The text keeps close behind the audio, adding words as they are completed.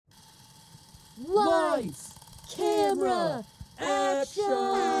Lights, camera, action!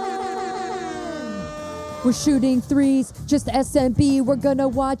 We're shooting threes, just SMB. We're gonna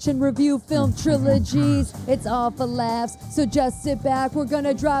watch and review film trilogies. It's all for laughs, so just sit back. We're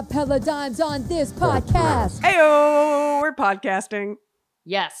gonna drop dimes on this podcast. Heyo, we're podcasting.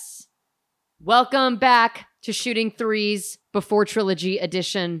 Yes. Welcome back to Shooting Threes Before Trilogy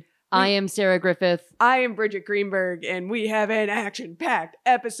Edition. I am Sarah Griffith. I am Bridget Greenberg, and we have an action-packed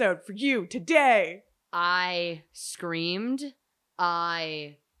episode for you today. I screamed.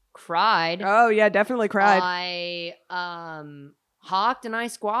 I cried. Oh, yeah, definitely cried. I hawked and I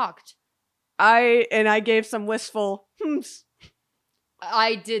squawked. I gave some wistful hmms.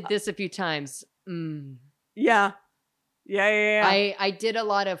 I did this a few times. Yeah. I did a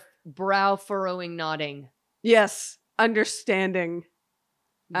lot of brow furrowing nodding. Yes, understanding.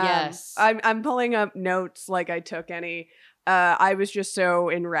 Yes. I'm pulling up notes like I took any. I was just so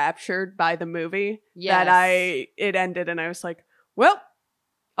enraptured by the movie that it ended and I was like, well,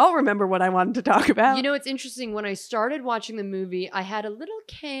 I'll remember what I wanted to talk about. You know, it's interesting. When I started watching the movie, I had a little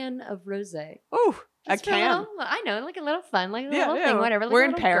can of rosé. Oh, a can. I know, like a little fun, like a Yeah, little yeah. thing, whatever. Like We're a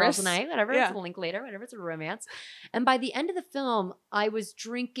in little Paris. girls' night, whatever. Yeah. It's a link later, whatever. It's a romance. And by the end of the film, I was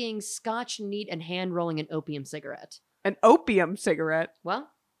drinking scotch neat and hand rolling an opium cigarette. An opium cigarette. Well,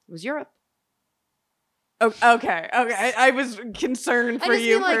 it was Europe. Oh, okay. I was concerned for I just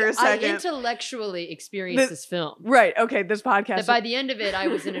you feel like for a second. I intellectually experienced this film. Right. Okay. This podcast. That by the end of it, I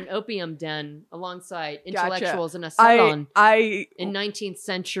was in an opium den alongside Gotcha. intellectuals in a salon I in 19th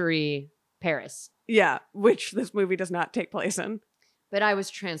century Paris. yeah, which this movie does not take place in. But I was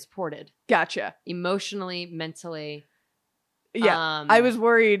transported Gotcha. emotionally, mentally. Yeah, I was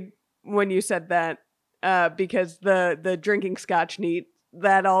worried when you said that because the drinking scotch neat,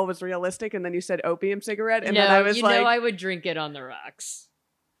 that all was realistic, and then you said opium cigarette, and no, then I was you like, know I would drink it on the rocks.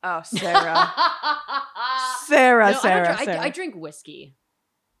 oh, Sarah, Sarah, No, Sarah, I Sarah. drink whiskey,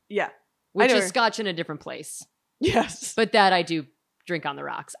 Yeah. which know is her. scotch in a different place. Yes. But that I do drink on the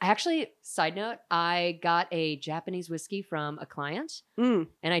rocks. I actually, side note, I got a Japanese whiskey from a client, Mm.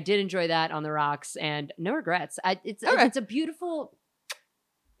 and I did enjoy that on the rocks, and no regrets. It's a beautiful.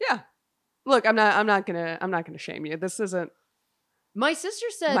 Yeah. Look, I'm not gonna shame you. This isn't. My sister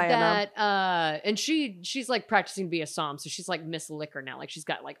said My that, and she's like practicing to be a som, so she's like Miss Liquor now. Like she's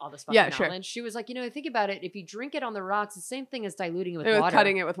got like all this fucking Yeah, sure. knowledge. She was like, think about it. If you drink it on the rocks, it's the same thing as diluting it with It was water.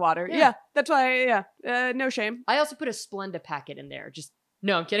 cutting it with water. Yeah. Yeah, that's why. Yeah, no shame. I also put a Splenda packet in there.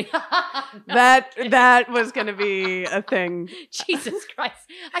 No, I'm kidding. No. That was gonna be a thing. Jesus Christ,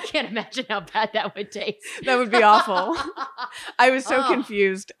 I can't imagine how bad that would taste. That would be awful. I was so Oh.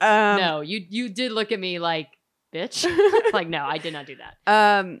 confused. No, you did look at me like, bitch. Like, no, I did not do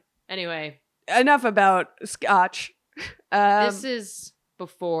that. Anyway, Enough about scotch. this is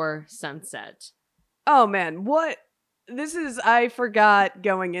before sunset. Oh man, what? This is, I forgot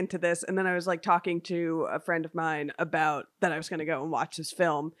going into this, and then I was like talking to a friend of mine about that I was going to go and watch this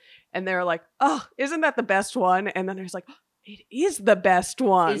film, and they were like, oh, isn't that the best one? And then I was like, oh, it is the best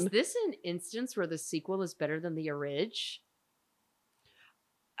one. Is this an instance where the sequel is better than the orig?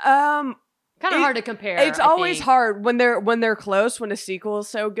 Um, Kind of It- hard to compare. it's I always think. hard when they're close, when a sequel is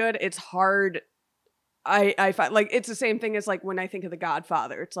so good, it's hard. I find like it's the same thing as like when I think of The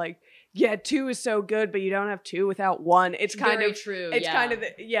Godfather. It's like, yeah, 2 is so good, but you don't have 2 without 1. It's kind Very of true. It's yeah. kind of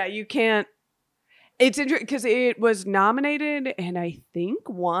you can't. It's interesting because it was nominated and I think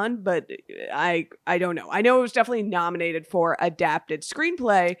won, but I don't know. I know it was definitely nominated for adapted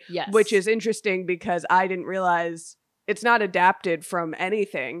screenplay, yes. which is interesting because I didn't realize it's not adapted from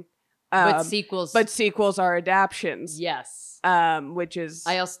anything. but sequels. But sequels are adaptions. yes. Which is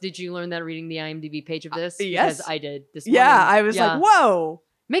Did you learn that reading the IMDb page of this? yes. Because I did this morning. yeah. I was Yeah. like, whoa.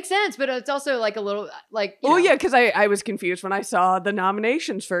 Makes sense, but it's also like a little like. Oh yeah, because I was confused when I saw the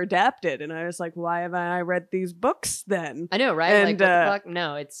nominations for adapted, and I was like, why haven't I read these books then? I know, right? And, Like what the fuck?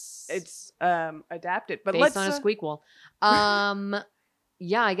 No, it's Adapted, but based let's on a squeak wall.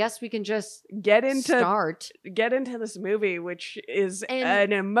 Yeah, I guess we can just get into start. this movie, which is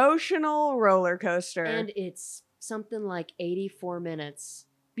And- an emotional roller coaster. And it's something like 84 minutes.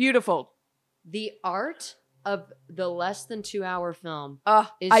 Beautiful. The art of the less than 2 hour film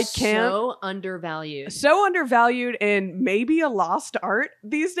is I can't. so undervalued. So undervalued and maybe a lost art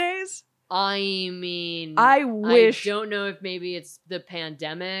these days. I mean, I wish. I don't know if maybe it's the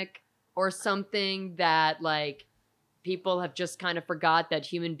pandemic or something that like people have just kind of forgot that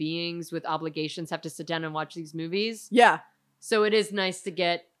human beings with obligations have to sit down and watch these movies. Yeah. So it is nice to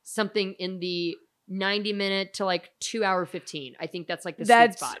get something in the 90-minute to like 2 hour 15. I think that's like the sweet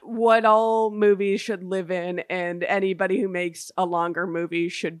That's spot. what all movies should live in, and anybody who makes a longer movie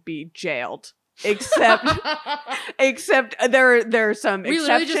should be jailed. except there are some We exceptions.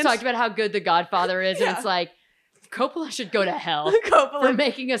 literally just talked about how good The Godfather is, and Yeah. it's like, Coppola should go to hell Coppola- for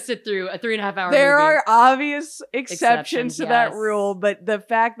making us sit through a 3.5 hour there movie. are obvious exceptions Exceptions, to that yes. rule, but the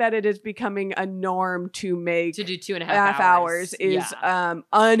fact that it is becoming a norm to make to do 2.5 half hours is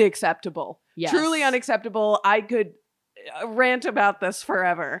unacceptable. Yes. Truly unacceptable. I could rant about this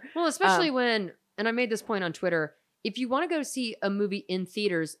forever. Well, especially when, and I made this point on Twitter, if you want to go see a movie in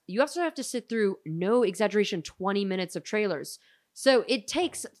theaters, you also have to sit through, no exaggeration, 20 minutes of trailers. So it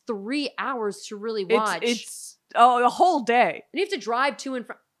takes 3 hours to really watch. It's a whole day. And you have to drive to and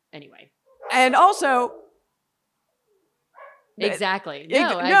from. Anyway. And also, Exactly. no,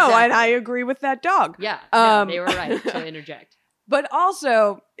 exactly. and I agree with that dog. Yeah, Um, they were right to interject. But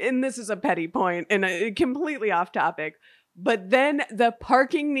also, and this is a petty point and completely off topic, but then the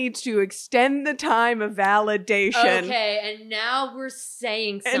parking needs to extend the time of validation. Okay, and now we're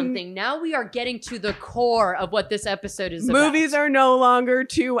saying And- something. Now we are getting to the core of what this episode is about. Movies are no longer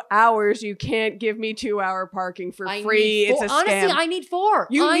 2 hours. You can't give me 2 hour parking for I free. need It's four. a scam. Honestly, I need 4.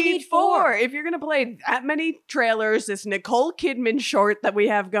 You I need 4. If you're going to play that many trailers, this Nicole Kidman short that we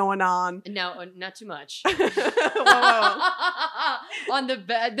have going on. No, not too much. Whoa, whoa. On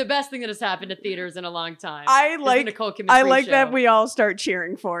the best thing that has happened to theaters in a long time. I is the like Nicole Kidman I free like that show. we all start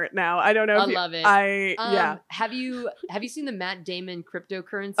cheering for it now. I don't know I if you, love it. yeah. Have you seen the Matt Damon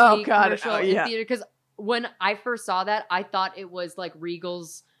cryptocurrency Oh, God. commercial Oh, in yeah. theater? Because when I first saw that, I thought it was like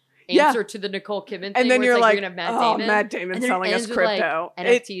Regal's Yeah. answer to the Nicole Kidman thing. And then where you're it's like, you're gonna have Matt oh, Damon. Matt Damon And then it selling us ends with, like, crypto.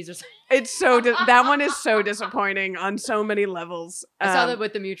 NFTs or something. It's so that one is so disappointing on so many levels. I saw that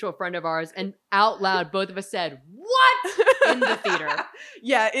with a mutual friend of ours, and out loud, both of us said, "What?" in the theater.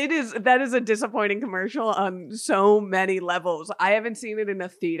 Yeah, it is. That is a disappointing commercial on so many levels. I haven't seen it in a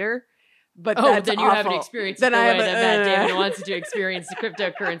theater, but Oh, that's then you awful. haven't experienced Then it the I way haven't- that Matt Damon wants you to experience the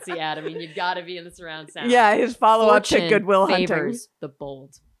cryptocurrency ad. I mean, you've got to be in the surround sound. Yeah, his follow up to Fortune Goodwill Hunting. favors the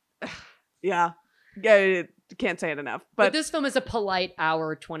bold. Yeah, yeah, can't say it enough. But But this film is a polite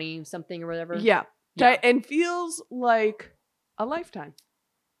hour 20 something or whatever. yeah, Yeah. and feels like a lifetime.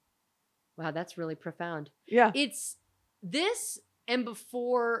 Wow, that's really profound. Yeah, It's this and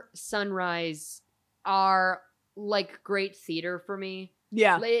Before Sunrise are like great theater for me.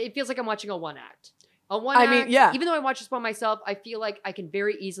 yeah. Like, it feels like I'm watching a one act. I mean, yeah. Even though I watch this by myself, I feel like I can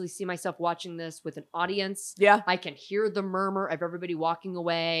very easily see myself watching this with an audience. Yeah. I can hear the murmur of everybody walking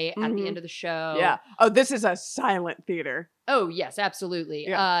away at the Mhm. end of the show. Yeah. Oh, this is a silent theater. Oh, yes, absolutely.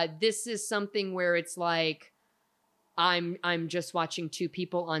 Yeah. This is something where it's like I'm just watching two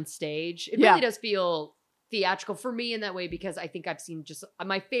people on stage. It Yeah. really does feel theatrical for me in that way because I think I've seen just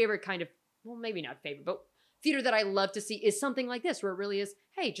my favorite kind of, well, maybe not favorite, but theater that I love to see is something like this where it really is,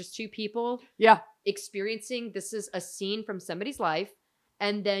 hey, just two people Yeah. experiencing, this is a scene from somebody's life,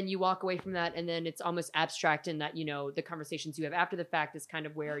 and then you walk away from that and then it's almost abstract in that, you know, the conversations you have after the fact is kind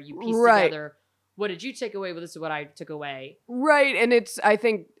of where you piece Right. together, what did you take away? Well, this is what I took away. Right. And I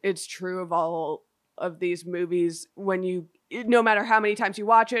think it's true of all of these movies when no matter how many times you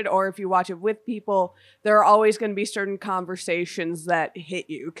watch it or if you watch it with people, there are always going to be certain conversations that hit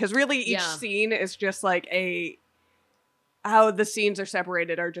you. Because really each Yeah. scene is just like how the scenes are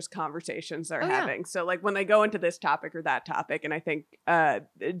separated are just conversations they're Oh, yeah. having. So like when they go into this topic or that topic, and I think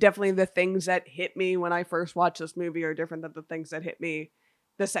definitely the things that hit me when I first watched this movie are different than the things that hit me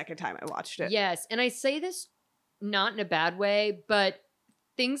the second time I watched it. Yes, and I say this not in a bad way, but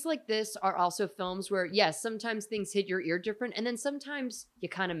things like this are also films where, yes, sometimes things hit your ear different, and then sometimes you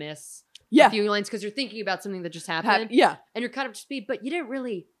kind of miss Yeah. a few lines because you're thinking about something that just happened, Yeah. and you're kind of speed, but you didn't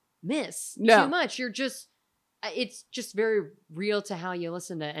really miss No. too much. You're just, it's just very real to how you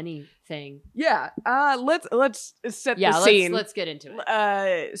listen to anything. Yeah. Let's set Yeah, the scene. let's get into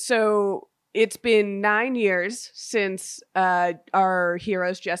it. So it's been 9 years since our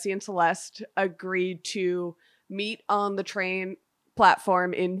heroes Jesse and Celeste agreed to meet on the train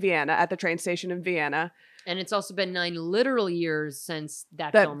platform in Vienna, at the train station in Vienna. And it's also been 9 literal years since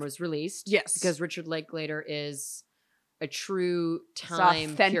that That- film was released. Yes. Because Richard Linklater is a true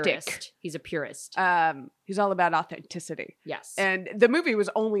time authentic. purist. He's a purist. He's all about authenticity. Yes. And the movie was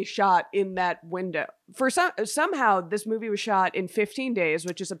only shot in that window. Somehow this movie was shot in 15 days,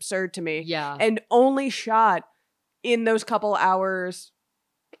 which is absurd to me. yeah. And only shot in those couple hours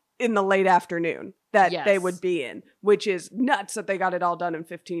in the late afternoon that they Yes. would be in, which is nuts that they got it all done in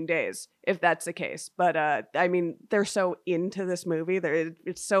 15 days, if that's the case. But I mean, they're so into this movie.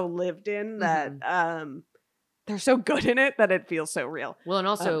 It's so lived in that they're so good in it that it feels so real. Well, and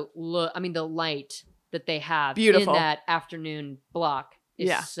also, look, I mean, the light that they have Beautiful. in that afternoon block is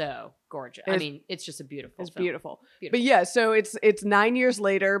Yeah. so gorgeous. I It's- mean, it's just a beautiful It's film. beautiful. Beautiful. But yeah, so it's 9 years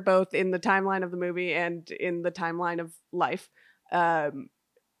later, both in the timeline of the movie and in the timeline of life.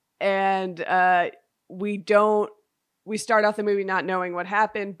 We start off the movie not knowing what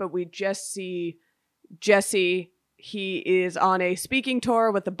happened, but we just see Jesse. He is on a speaking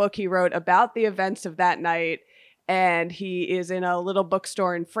tour with the book he wrote about the events of that night, and he is in a little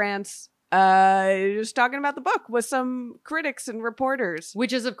bookstore in France, just talking about the book with some critics and reporters.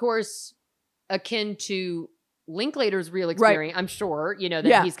 Which is, of course, akin to Linklater's real experience. I'm sure, that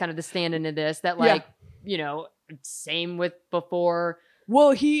Yeah. he's kind of the stand-in to this. That, Yeah. Same with before.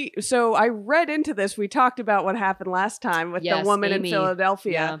 Well, so I read into this. We talked about what happened last time with the Yes, woman Amy. in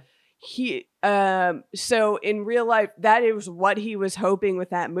Philadelphia. So in real life, that is what he was hoping with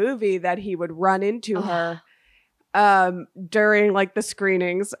that movie, that he would run into her during like the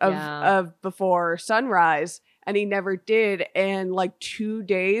screenings of Before Sunrise, and he never did. And like 2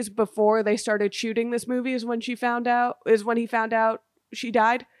 days before they started shooting this movie is when he found out she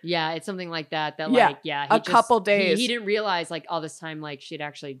died. Yeah, it's something like that. Couple days. He didn't realize like all this time like she'd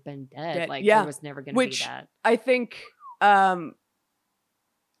actually been dead. Like Yeah. there was never going to be that. I think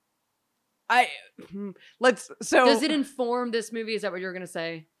Does it inform this movie? Is that what you're going to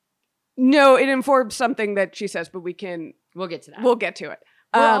say? No, it informs something that she says, but we'll get to that. We'll get to it.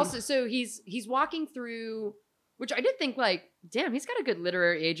 So he's walking through, which I did think like, damn, he's got a good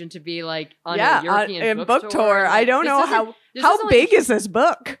literary agent to be like on a European book tour. I don't know how big is this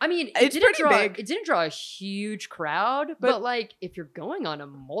book? I mean, It's pretty big. It didn't draw a huge crowd, but like if you're going on a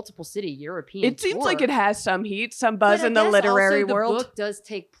multiple city European It seems tour, like it has some heat, some buzz but I in the guess literary also world. The book does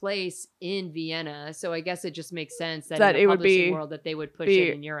take place in Vienna, so I guess it just makes sense that That in it the would publishing be- world that they would push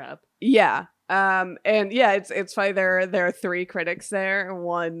it in Europe. Yeah. And yeah, it's funny. There are 3 critics there.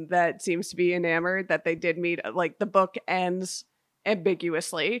 One that seems to be enamored that they did meet. Like the book ends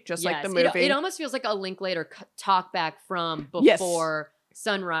ambiguously, just like the Yes, movie. It almost feels like a Linklater talk back from Yes. before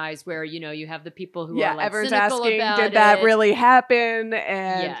Sunrise, where you have the people who Yeah, are like everyone's cynical asking, about did that it. really happen?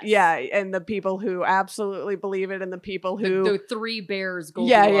 And Yes. and the people who absolutely believe it, and the people who the 3 bears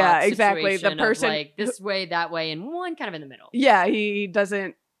Goldilocks Yeah, exactly. The situation of, person like this way, that way, and one kind of in the middle. yeah, he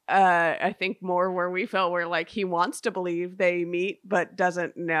doesn't. I think more where we felt where like he wants to believe they meet, but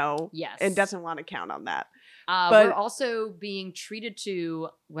doesn't know. Yes, and doesn't want to count on that. But we're also being treated to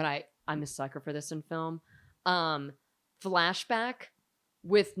what I'm a sucker for this in film, flashback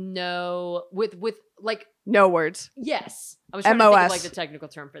with like No words. yes, I was trying to think MOS. of like the technical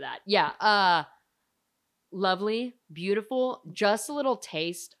term for that. Yeah, lovely, beautiful, just a little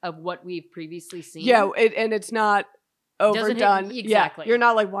taste of what we've previously seen. Yeah, and it's not Doesn't hit- overdone. exactly. Yeah, you're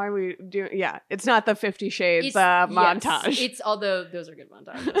not like, why are we doing? Yeah, it's not the 50 Shades Yes, montage. it's although those are good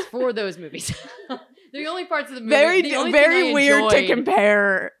montages for those movies. They're the only parts of the movie. very the only thing very I weird to enjoyed-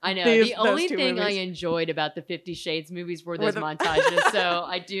 compare. I know. these- The those only 2 thing I movies. enjoyed about the 50 Shades movies were Were those the- montages. So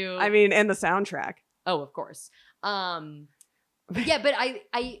I do. I mean, and the soundtrack. oh, of course. Yeah, but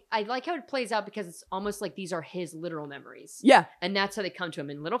I like how it plays out because it's almost like these are his literal memories. Yeah. And that's how they come to him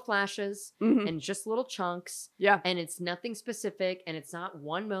in little flashes Mhm. and just little chunks. Yeah. And it's nothing specific and it's not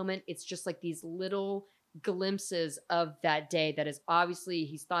one moment. It's just like these little glimpses of that day that is obviously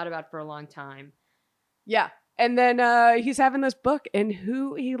he's thought about for a long time. Yeah. And then he's having this book, and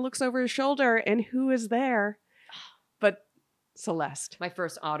he looks over his shoulder, and who is there? But Celeste. My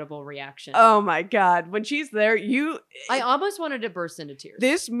first audible reaction. Oh my God. When she's there, I almost wanted to burst into tears.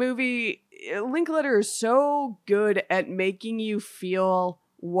 this movie, Linklater is so good at making you feel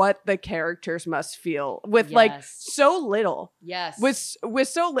what the characters must feel with like Yes. so little. Yes. With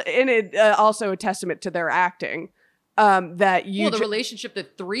so and it also a testament to their acting. That you the relationship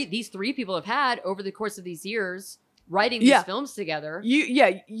that these three people have had over the course of these years writing these films together.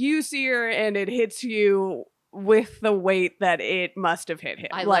 you see her and it hits you with the weight that it must have hit him.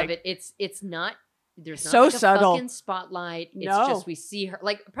 I like, love it. It's not there's not So like a subtle. fucking spotlight. It's No. just we see her.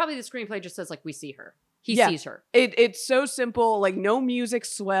 Like probably the screenplay just says like we see her. He Yeah. sees her. It's so simple, like no music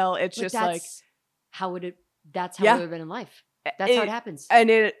swell. It's But just that's like how it that's how Yeah. it would have been in life. That's how it happens. and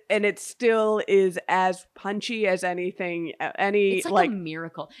it still is as punchy as anything. Any It's like a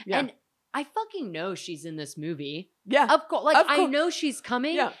miracle. Yeah. And I fucking know she's in this movie. yeah. Of course, like Of I course. know she's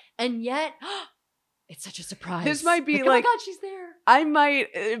coming, Yeah. and yet it's such a surprise. This might be oh my like- god, she's there. I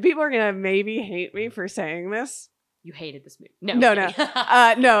might. People are gonna maybe hate me for saying this. You hated this movie. No, No, I'm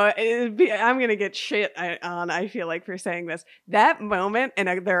no. kidding. No, I'm gonna get shit on. I feel like for saying this. That moment,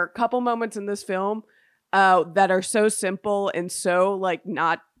 and there are a couple moments in this film that are so simple and so like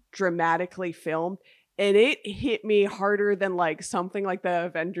not dramatically filmed, and it hit me harder than like something like the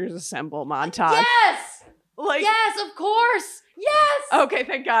Avengers Assemble montage. Yes. Like, Yes, of course. Yes. okay,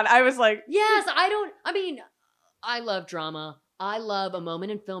 thank God. I was like, Yes, I love drama. I love a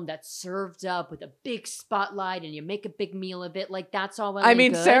moment in film that's served up with a big spotlight and you make a big meal of it. Like, that's all well I and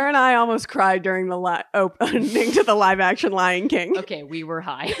mean, good. Sarah and I almost cried during the opening to the live action Lion King. Okay, we were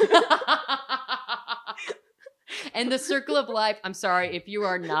high. And The Circle of Life, I'm sorry, if you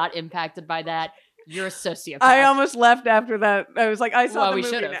are not impacted by that, you're a sociopath. I almost left after that. I was like, I saw Well, the we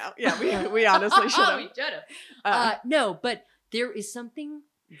movie should've. now. Yeah, we honestly should have. We should have. No, but there is something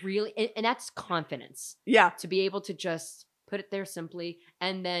really, and that's confidence. Yeah. To be able to just put it there simply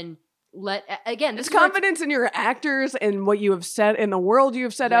and then again, this It's is where confidence in your actors and what you have set in the world you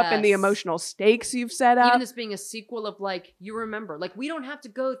have set up and the Yes. emotional stakes you've set up. even this being a sequel of like, you remember, like we don't have to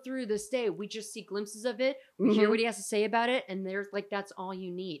go through this day. We just see glimpses of it. We hear Mhm. what he has to say about it. And there's like, that's all you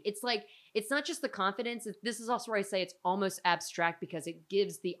need. It's like, it's not just the confidence. This is also where I say it's almost abstract because it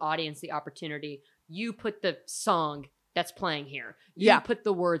gives the audience the opportunity. You put the song that's playing here. You Yeah. put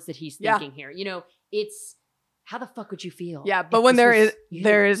the words that he's Yeah. thinking here. You know, it's how the fuck would you feel? Yeah, but if when this there was is you?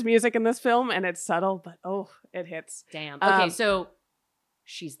 there is music in this film and it's subtle, but it hits. Damn. Okay, Um, so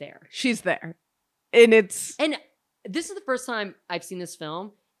she's there. She's there. And it's And this is the first time I've seen this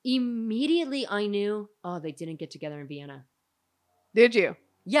film. Immediately I knew, oh, they didn't get together in Vienna. did you?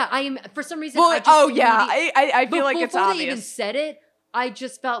 Yeah, I am for some reason. Well, I just yeah, immediately- I feel like it's before they even obvious. said it, I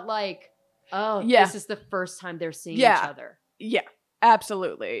just felt like, oh, Yeah. this is the first time they're seeing Yeah. each other. Yeah,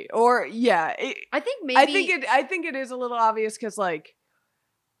 absolutely. Or yeah, I think maybe I think it is a little obvious because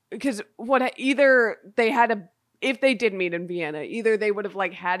either they had if they did meet in Vienna, either they would have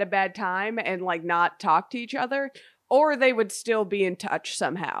like had a bad time and like not talked to each other, or they would still be in touch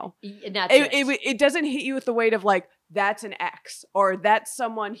somehow. and that's It doesn't hit you with the weight of like that's an ex or that's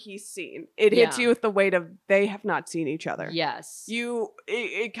someone he's seen. It hits Yeah. you with the weight of they have not seen each other. Yes.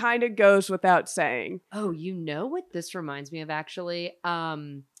 It kind of goes without saying. Oh, you know what this reminds me of actually?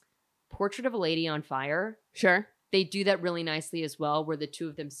 Portrait of a Lady on Fire. Sure. They do that really nicely as well, where the two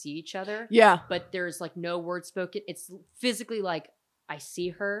of them see each other. Yeah. But there's like no word spoken. It's physically like, I see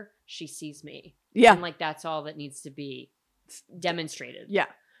her, she sees me. Yeah. And like that's all that needs to be demonstrated. Yeah.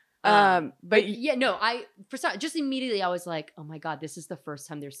 But But yeah, no, just immediately I was like, oh my God, this is the first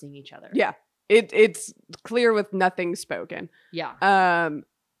time they're seeing each other. yeah, it's clear with nothing spoken. Yeah.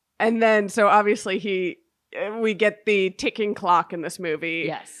 And then so obviously we get the ticking clock in this movie.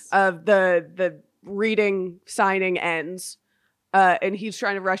 Yes. Of the reading signing ends. And he's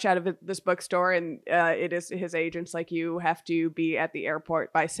trying to rush out of this bookstore, and it is his agent's like, you have to be at the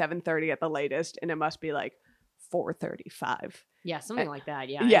airport by 7:30 at the latest, and it must be like 4:35. Yeah, something like that.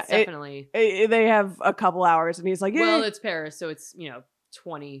 Yeah. yeah, It's definitely. They have a couple hours, and he's like, Well, it's Paris, so it's,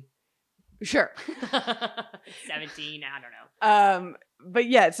 20. sure. 17, I don't know. But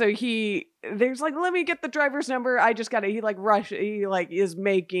yeah, so there's like, let me get the driver's number. I just gotta, he is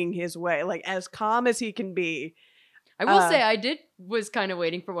making his way, like as calm as he can be. I will say I was kind of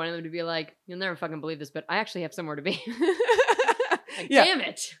waiting for one of them to be like, you'll never fucking believe this, but I actually have somewhere to be. Like, Yeah. damn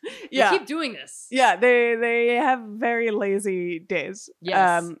it. Yeah. They keep doing this. Yeah, they have very lazy days.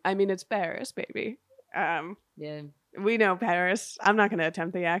 Yes. I mean, it's Paris, baby. Yeah. We know Paris. I'm not gonna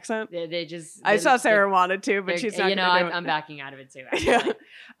attempt the accent. They just. I saw Sarah they- wanted to, but they're- she's not you know, gonna do it. I'm backing out of it too. Yeah.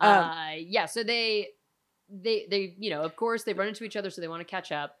 Actually. Yeah. So they, of course, they run into each other, so they want to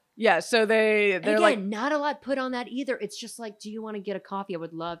catch up. Yeah, so they're And again, like, not a lot put on that either. It's just like, do you want to get a coffee? I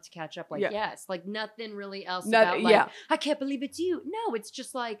would love to catch up. Like, Yeah. yes, like nothing really else Not- about like, yeah. I can't believe it's you. No, it's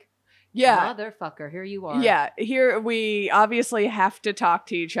just like, yeah, motherfucker, here you are. yeah. Here we obviously have to talk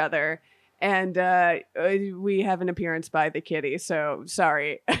to each other, and we have an appearance by the kitty. So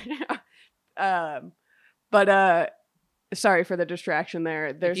sorry, but sorry for the distraction there.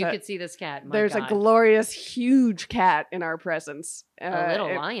 If you could see this cat, my There's God. a glorious, huge cat in our presence. a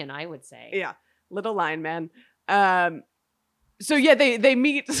little lion, I would say. Yeah, little lion man. So yeah, they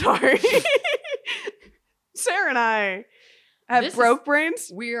meet. Sorry, Sarah and I have This broke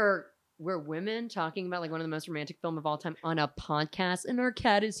brains. We're women talking about like one of the most romantic film of all time on a podcast, and our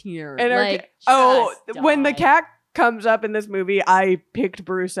cat is here. And our like, just when the die. cat comes up in this movie, I picked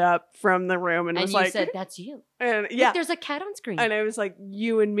Bruce up from the room and and was you like, said, "That's you." and Look, yeah, there's a cat on screen, and I was like,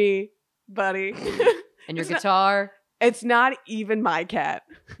 you and me, buddy. and your it's not- guitar. It's not even my cat,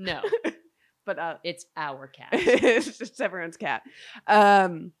 No, but it's our cat. it's just everyone's cat.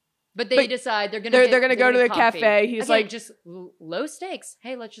 But they But decide they're gonna they're gonna go to the coffee. cafe. He's Again, like- just low stakes.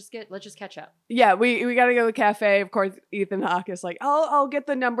 Hey, let's just catch up. Yeah, we got to go to the cafe. Of course, Ethan Hawke is like, I'll get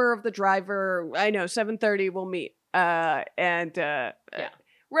the number of the driver. I know 7:30 we'll meet. Right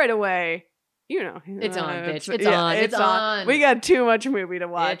away, you know, It's on, bitch. It's on. We got too much movie to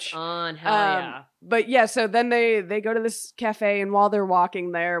watch. It's on. Hell yeah. But yeah, so then they go to this cafe, and while they're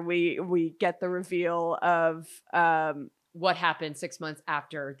walking there, we get the reveal of What happened 6 months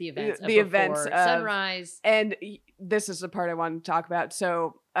after the events? The events before of Sunrise. and this is the part I wanted to talk about.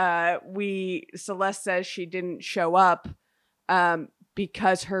 So Celeste says she didn't show up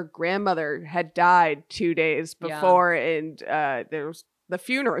because her grandmother had died 2 days before, and there was the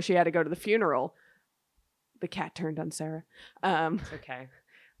funeral. She had to go to the funeral. The cat turned on Sarah. It's okay.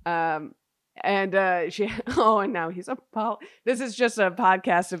 And she and now he's this is just a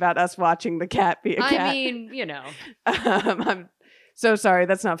podcast about us watching the cat be a cat. I mean, you know. I'm so sorry,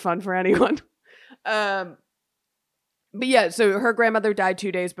 that's not fun for anyone. But yeah, so her grandmother died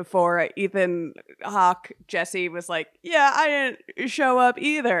 2 days before. Ethan Hawke, Jesse, was like, yeah, I didn't show up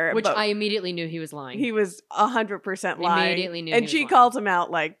either. Which but I immediately knew he was lying. he was 100% lying. Immediately knew and he she was calls him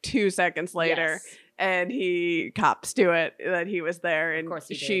out like 2 seconds later. Yes. And he cops to it that he was there, and Of course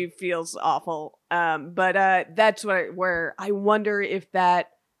he she did. feels awful. But that's where I wonder if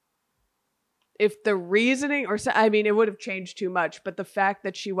the reasoning, I mean, it would have changed too much, but the fact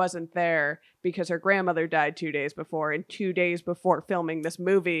that she wasn't there because her grandmother died 2 days before, and 2 days before filming this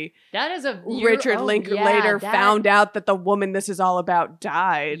movie, That is a Richard Linklater found out that the woman this is all about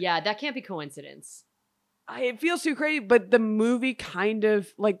died. Yeah, that can't be coincidence. It feels too crazy, but the movie kind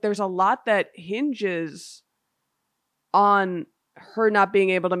of like there's a lot that hinges on her not being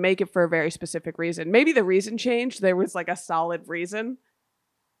able to make it for a very specific reason. Maybe the reason changed. There was like a solid reason.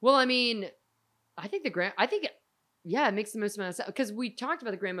 Well, I mean, I think it makes the most amount of sense because we talked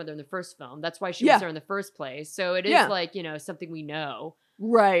about the grandmother in the first film. That's why she was there in the first place. So it is like, you know, something we know.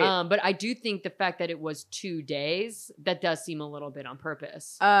 Right. But I do think the fact that it was 2 days, that does seem a little bit on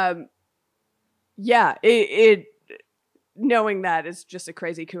purpose. Yeah, it knowing that is just a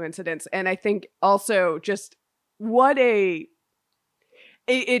crazy coincidence. And I think also just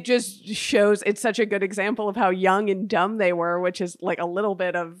it just shows, it's such a good example of how young and dumb they were, which is like a little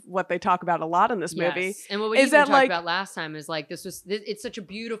bit of what they talk about a lot in this movie. Yes. And what we Is even that, talked like- about last time is like, it's such a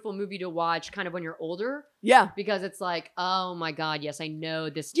beautiful movie to watch kind of when you're older, Yeah. because it's like, oh my God, yes, I know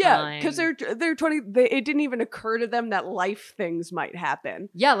this Yeah, time. because they're 20. It didn't even occur to them that life things might happen.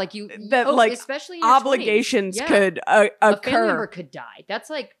 Yeah, like like Especially especially in your obligations 20s. Yeah. could A family member occur. could die. That's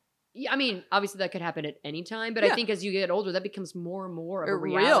like, I mean, obviously that could happen at any time, but I think as you get older, that becomes more and more of a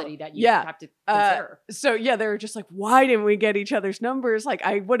Real. reality that you Yeah. have to consider. So yeah, they were just like, why didn't we get each other's numbers? Like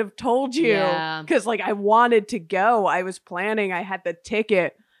I would have told you, Yeah. because like I wanted to go. I was planning. I had the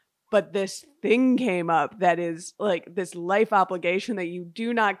ticket, but this thing came up that is like this life obligation that you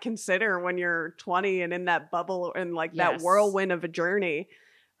do not consider when you're 20 and in that bubble and like that Yes. whirlwind of a journey.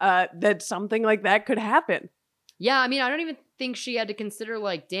 That something like that could happen. Yeah, I mean, I don't even think she had to consider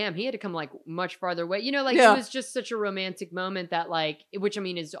like, damn, he had to come like much farther away. You know, like Yeah. it was just such a romantic moment that like, which I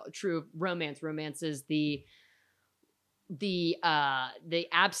mean is true of romance. Romance is the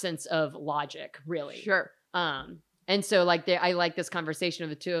absence of logic, really. Sure. And so like I like this conversation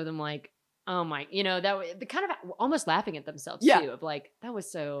of the two of them, like, oh my, you know, that was kind of almost laughing at themselves Yeah. too, of like, that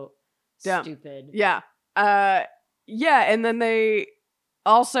was so Dumb. stupid. Yeah. Yeah. And then they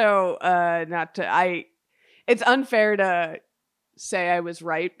also, it's unfair to say I was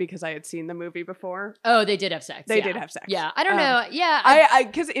right because I had seen the movie before. Oh, they did have sex. They yeah. did have sex. Yeah. I don't know. Yeah. I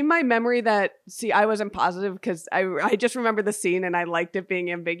because in my memory I wasn't positive because I just remember the scene and I liked it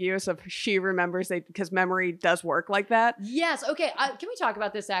being ambiguous of she remembers because memory does work like that. Yes. Okay. Can we talk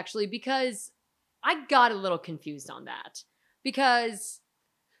about this actually? Because I got a little confused on that. Because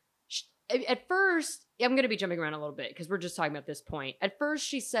at first, I'm going to be jumping around a little bit because we're just talking about this point. At first,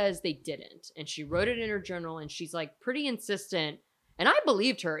 she says they didn't. And she wrote it in her journal and she's like pretty insistent. And I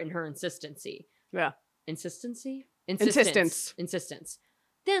believed her in her insistency. Yeah. Insistence.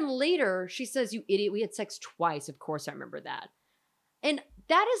 Then later, she says, you idiot, we had sex twice. Of course, I remember that. And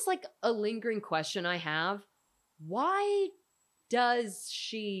that is like a lingering question I have. Why does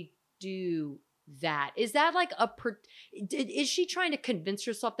she do that? Is that like is she trying to convince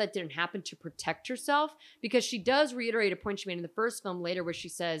herself that didn't happen to protect herself? Because she does reiterate a point she made in the first film later where she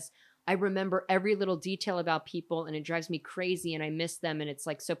says, I remember every little detail about people and it drives me crazy and I miss them and it's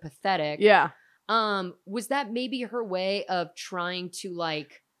like so pathetic. Yeah. Was that maybe her way of trying to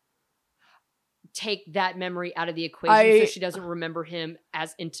like take that memory out of the equation so she doesn't remember him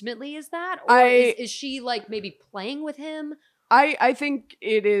as intimately as that? Or is she like maybe playing with him? I think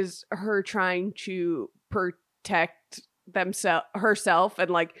it is her trying to protect herself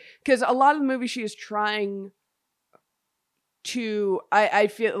and like because a lot of the movie she is trying to I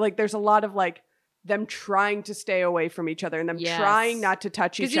feel like there's a lot of like them trying to stay away from each other and them Yes. trying not to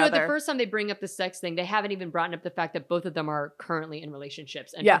touch each Because you know, other. the first time they bring up the sex thing, they haven't even brought up the fact that both of them are currently in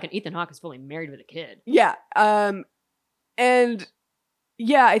relationships, and Yeah. fucking Ethan Hawke is fully married with a kid. Yeah. And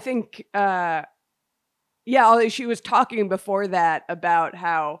yeah, I think she was talking before that about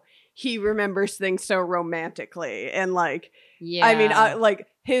how he remembers things so romantically, and like Yeah, I mean, like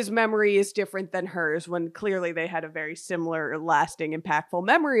his memory is different than hers, when clearly they had a very similar, lasting, impactful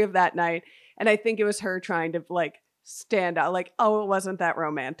memory of that night. And I think it was her trying to like stand out, like, oh, it wasn't that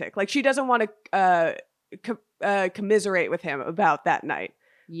romantic. Like she doesn't want to commiserate with him about that night.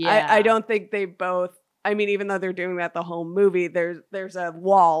 yeah. I don't think they both. I mean, even though they're doing that the whole movie, there's a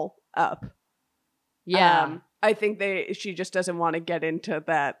wall up. Yeah, I think she just doesn't want to get into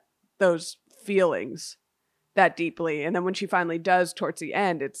those feelings that deeply. And then when she finally does towards the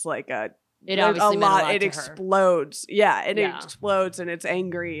end, it's like it there's obviously meant a lot it to her. explodes. Yeah, it Yeah. explodes, and it's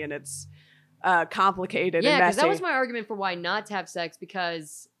angry, and it's complicated Yeah, and because messy. that was my argument for why not to have sex,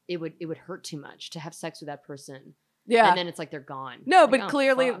 because it would hurt too much to have sex with that person, yeah. and then it's like they're gone. No, Like, but oh,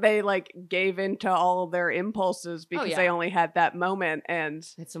 clearly fuck. they like gave into all of their impulses because yeah. they only had that moment and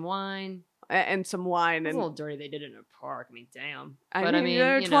had some wine. some wine. It was a And little dirty. They did it in a park. I mean, damn. I But mean,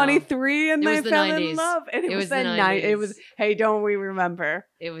 they're you know, 23 and it they was the fell 90s. in love, and it was the 90s. It was, hey, don't we remember?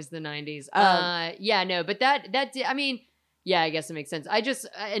 It was the 90s. Um, Yeah, no, but that did, I mean, yeah, I guess it makes sense. I just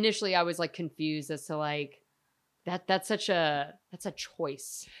initially I was like confused as to like that's a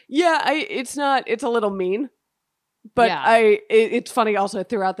choice. Yeah, it's a little mean, but Yeah. it's funny also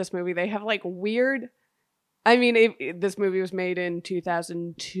throughout this movie they have like weird. I mean, this movie was made in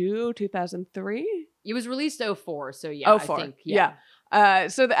 2002, 2003. It was released 2004, so yeah, 04, I think yeah.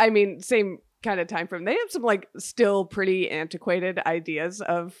 I mean, same kind of time frame. They have some like still pretty antiquated ideas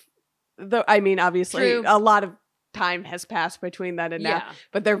of I mean, obviously True. a lot of time has passed between then and now, Yeah.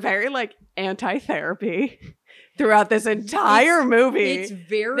 but they're very like anti-therapy throughout this entire movie. It's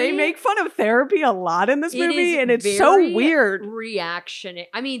very They make fun of therapy a lot in this It movie, is and it's so very weird. reactionary.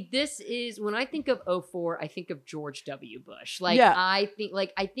 I mean, this is when I think of 04, I think of George W. Bush. Like Yeah. I think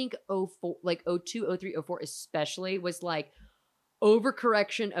 04, like 02, 03, 04 especially was like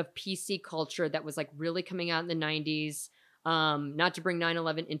overcorrection of PC culture that was like really coming out in the 90s. Not to bring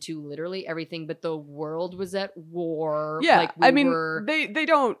 9/11 into literally everything, but the world was at war. Yeah, like I mean,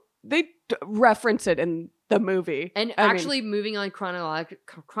 they reference it in the movie, And I mean, actually, moving on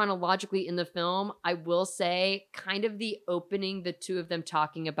chronologically in the film, I will say, kind of the opening, the two of them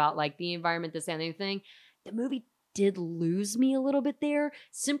talking about like the environment, this and the other thing, the movie did lose me a little bit there,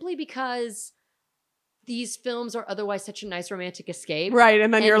 simply because these films are otherwise such a nice romantic escape. right?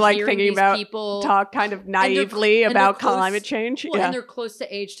 And then And you're like hearing thinking these about people, talk kind of they're- naively and they're about close- climate change. well, yeah, and they're close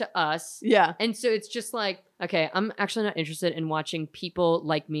to age to us. yeah, And so it's just like, okay, I'm actually not interested in watching people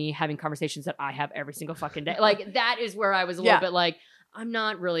like me having conversations that I have every single fucking day. Like that is where I was a Yeah. little bit like, I'm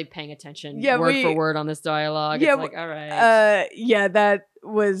not really paying attention Yeah, word for word on this dialogue. yeah, It's like, all right. yeah. That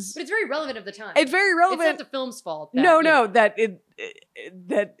was. But it's very relevant of the time. It's very It's relevant. not the film's fault. That, No, you know, that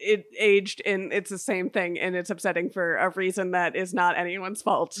it aged, and it's the same thing, and it's upsetting for a reason that is not anyone's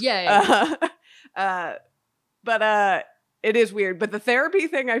fault. Yeah, But it is weird. But the therapy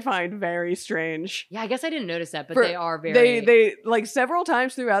thing I find very strange. Yeah, I guess I didn't notice that, but For- they are very. They like several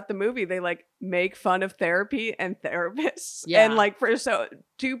times throughout the movie they like make fun of therapy and therapists. Yeah. And like for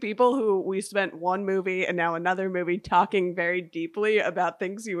two people who we spent one movie and now another movie talking very deeply about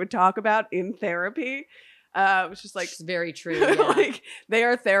things you would talk about in therapy. It's just like it's very true. Yeah. like they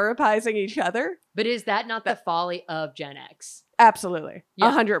are therapizing each other. But is that not the folly of Gen X? Absolutely.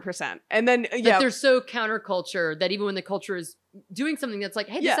 Yeah. 100%. And then That yeah, they're so counterculture that even when the culture is doing something that's like,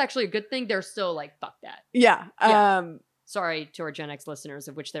 hey, this is Yeah. actually a good thing, they're still like, fuck that. yeah. Yeah. Sorry to our Gen X listeners,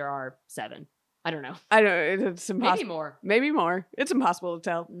 of which there are 7. I don't know. I don't know, it's Maybe impossible. more. Maybe more. It's impossible to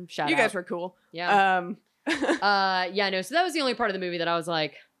tell. Shout You out. guys were cool. Yeah. Um Yeah, no. So that was the only part of the movie that I was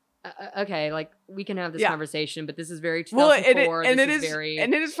like, okay, like we can have this Yeah. conversation, but this is very Well, 2004. and this it is very.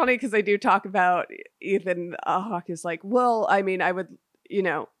 and it is funny because they do talk about Ethan Hawke is like, well, I mean, I would,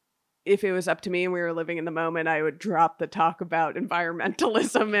 if it was up to me and we were living in the moment, I would drop the talk about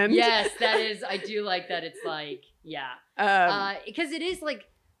environmentalism and yes, that is. I do like that. It's like, yeah, because it is like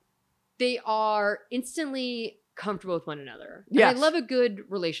they are instantly comfortable with one another. And Yes. I love a good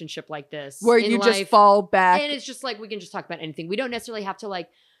relationship like this where in you just life. fall back. And it's just like we can just talk about anything. We don't necessarily have to like.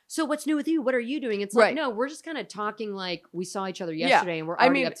 So what's new with you? What are you doing? It's Right. like no, we're just kind of talking like we saw each other Yeah. yesterday and we're I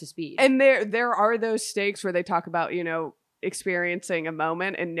already mean, up to speed. And there are those stakes where they talk about, experiencing a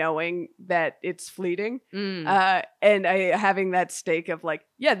moment and knowing that it's fleeting. Mm. And having that stake of like,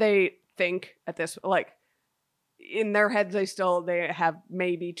 yeah, they think at this, like, in their heads they have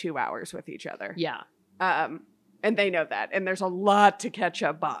maybe 2 hours with each other. Yeah. And they know that, and there's a lot to catch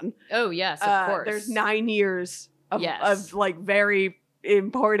up on. Oh yes, of course. There's 9 years of Yes. like very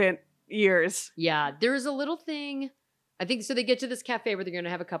important years. Yeah, there's a little thing. I think so. They get to this cafe where they're going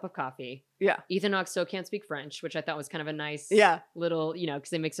to have a cup of coffee. Yeah. Ethan Hawke still can't speak French, which I thought was kind of a nice little, because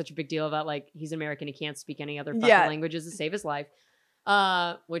they make such a big deal about like he's American, he can't speak any other fucking languages to save his life.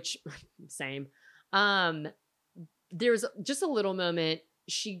 Which same. There's just a little moment.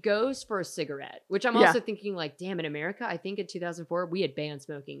 She goes for a cigarette, which I'm also thinking like, damn, in America, I think in 2004 we had banned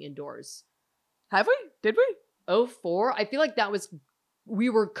smoking indoors. Have we? Did we? 04? I feel like that was. We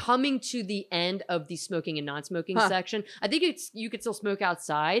were coming to the end of the smoking and non-smoking section. I think you could still smoke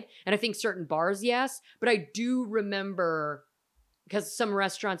outside, and I think certain bars, yes. But I do remember because some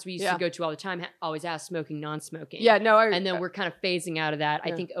restaurants we used to go to all the time always ask smoking, non-smoking. Yeah, no. And then we're kind of phasing out of that.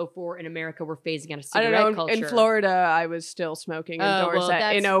 Yeah. I think 04 in America we're phasing out of I cigarette don't know. culture. In Florida, I was still smoking indoors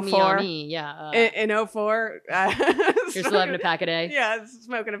in 04. Yeah. In 04, You're still having a pack a day. Yeah,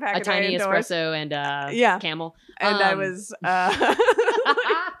 smoking a pack A a day tiny indoors. espresso and Camel. And I was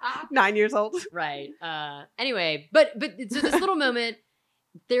 9 years old. Right. Anyway, but so this little moment,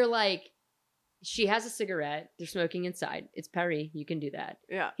 they're like, she has a cigarette. They're smoking inside. It's Paris. You can do that.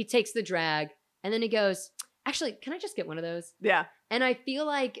 Yeah. He takes the drag, and then he goes, actually, can I just get one of those? Yeah. And I feel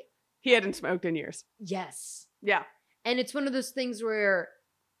like, He hadn't smoked in years. yes. Yeah. And it's one of those things where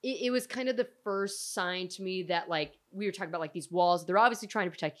it was kind of the first sign to me that, like, we were talking about, like, these walls. They're obviously trying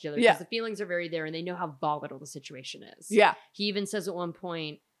to protect each other because the feelings are very there, and they know how volatile the situation is. Yeah. He even says at one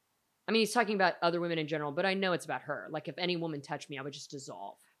point, I mean, he's talking about other women in general, but I know it's about her. Like, if any woman touched me, I would just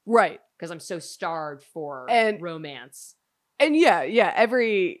dissolve. Right. Because I'm so starved for romance. And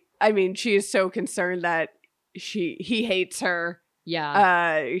I mean, she is so concerned that he hates her.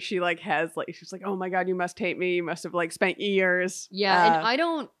 Yeah. She like she's like, oh my God, you must hate me. You must have like spent years. Yeah. And I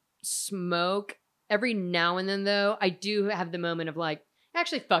don't smoke. Every now and then though, I do have the moment of like,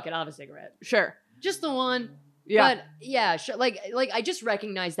 actually, fuck it. I'll have a cigarette. Sure. Just the one. Yeah. But yeah, like I just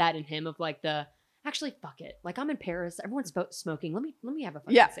recognize that in him of like actually, fuck it. Like, I'm in Paris. Everyone's smoking. Let me have a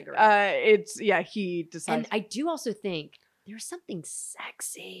fucking cigarette. He decides. And I do also think there's something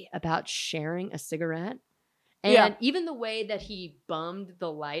sexy about sharing a cigarette. And even the way that he bummed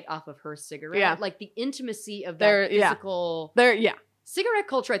the light off of her cigarette, like the intimacy of that physical... Cigarette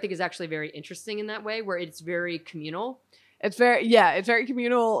culture, I think, is actually very interesting in that way, where it's very communal. It's very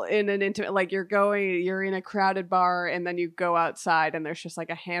communal in an intimate, like you're in a crowded bar and then you go outside and there's just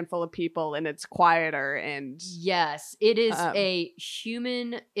like a handful of people and it's quieter and. Yes, it is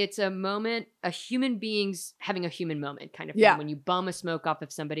it's a moment, a human being's having a human moment kind of thing. Yeah. When you bum a smoke off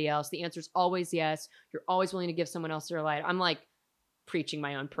of somebody else, the answer is always yes. You're always willing to give someone else their light. I'm like preaching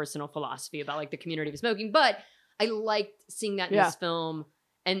my own personal philosophy about like the community of smoking, but I liked seeing that in this film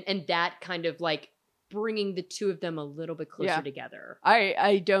and that kind of like bringing the two of them a little bit closer together.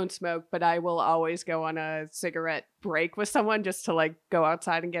 I don't smoke, but I will always go on a cigarette break with someone just to like go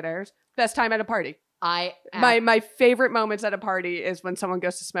outside and get airs. Best time at a party. My favorite moments at a party is when someone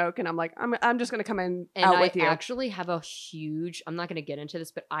goes to smoke and I'm like, I'm just gonna come in out with you. I actually have a huge, I'm not gonna get into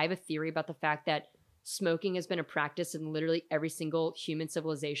this, but I have a theory about the fact that smoking has been a practice in literally every single human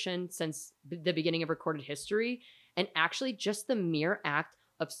civilization since the beginning of recorded history. And actually just the mere act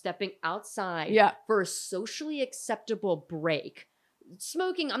of stepping outside for a socially acceptable break.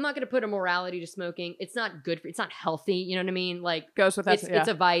 Smoking, I'm not going to put a morality to smoking. It's not good it's not healthy. You know what I mean? Like, goes with that. It's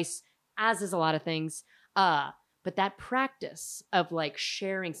a vice, as is a lot of things. But that practice of like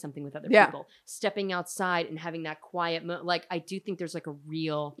sharing something with other people, stepping outside and having that quiet like, I do think there's like a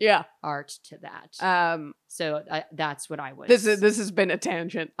real art to that. So that's what I was. This has been a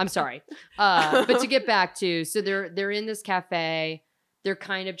tangent. I'm sorry. But to get back to, so they're in this cafe. They're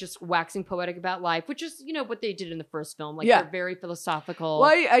kind of just waxing poetic about life, which is, what they did in the first film. Like, they're very philosophical. Well,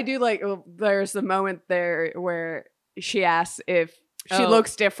 I do like, there's the moment there where she asks if she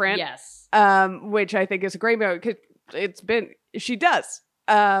looks different. Yes. Which I think is a great moment because she does.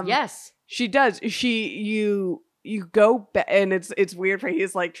 Yes. She does. You go back, and it's weird for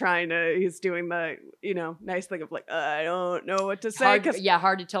he's doing the nice thing of like I don't know what to say.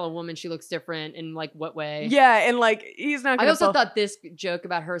 Hard to tell a woman she looks different in like what way. Yeah, and like he's not. I also thought this joke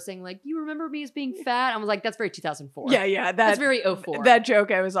about her saying like you remember me as being fat. I was like that's very 2004. Yeah, that's very 04. That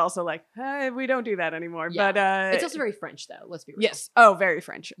joke I was also like hey, we don't do that anymore. Yeah. But it's also very French though. Let's be real. Yes. Oh, very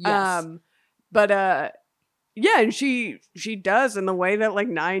French. Yes. Yeah, and she does in the way that like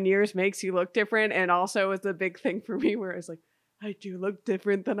 9 years makes you look different, and also is the big thing for me where it's like, I do look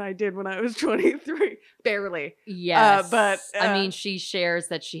different than I did when I was 23. Barely. Yes. But, I mean, she shares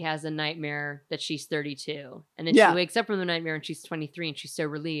that she has a nightmare that she's 32. And then Yeah. she wakes up from the nightmare and she's 23 and she's so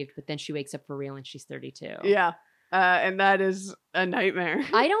relieved. But then she wakes up for real and she's 32. Yeah. And that is a nightmare.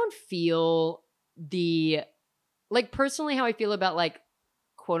 I don't feel personally how I feel about like,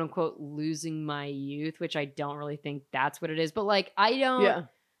 quote unquote, losing my youth, which I don't really think that's what it is. But like,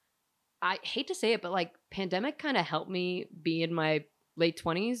 I hate to say it, but like pandemic kind of helped me be in my late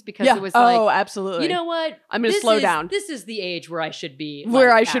 20s because it was like, absolutely. you know what? I'm going to slow down. This is the age where I should be. Where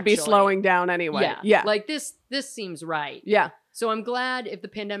like, I should be actually. slowing down anyway. Yeah. Yeah. Like this seems right. Yeah. So I'm glad if the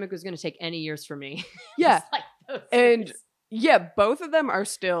pandemic was going to take any years from me. Yeah. it's like those And years. yeah, both of them are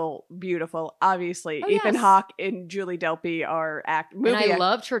still beautiful. Obviously, Oh, Ethan yes. Hawke and Julie Delpy are And I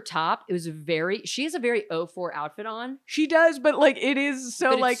loved her top. It was she has a very 04 outfit on. She does, but like it is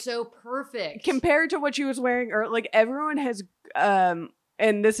so but like it's so perfect. compared to what she was wearing, or like everyone has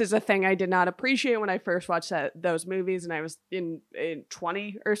and this is a thing I did not appreciate when I first watched those movies, and I was in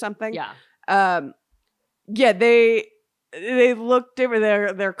 20 or something. Yeah. Yeah, they look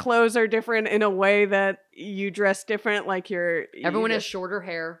different. Their clothes are different in a way that you dress different. Like Everyone has shorter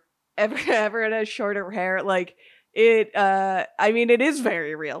hair. everyone has shorter hair. Like it. I mean, it is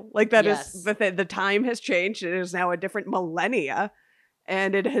very real. Like that Yes. is the time has changed. It is now a different millennia.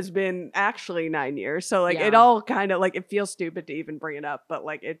 And it has been actually 9 years. So like it Yeah. all kind of like, it feels stupid to even bring it up, but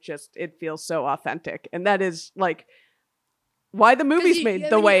like it feels so authentic. And that is like why the movie's made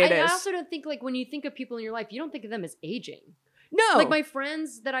the way it is. I also don't think like when you think of people in your life, you don't think of them as aging. No. Like my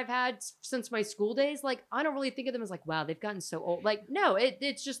friends that I've had since my school days, like I don't really think of them as like, wow, they've gotten so old. Like no,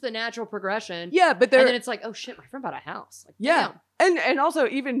 it's just the natural progression. Yeah, but and then it's like, oh shit, my friend bought a house. Like, yeah. damn. And also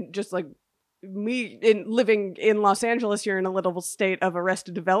even just like me living in Los Angeles, you're in a little state of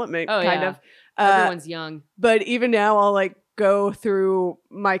arrested development kind of. Everyone's young. But even now I'll like go through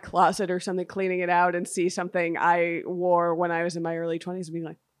my closet or something, cleaning it out, and see something I wore when I was in my early 20s and be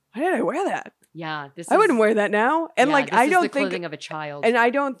like, why did I wear that? Yeah, I wouldn't wear that now. And yeah, like this I is don't the think clothing of a child. and I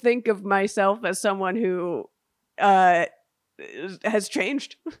don't think of myself as someone who has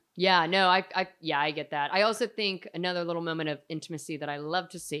changed. Yeah, no, I get that. I also think another little moment of intimacy that I love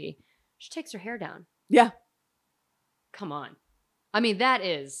to see. She takes her hair down. Yeah. Come on. I mean, that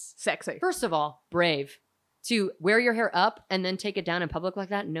is Sexy. first of all brave to wear your hair up and then take it down in public like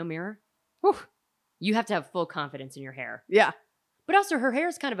that, no mirror. Whew. You have to have full confidence in your hair. Yeah. But also, her hair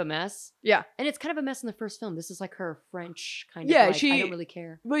is kind of a mess. Yeah. And it's kind of a mess in the first film. This is like her French kind of Yeah, like, I don't really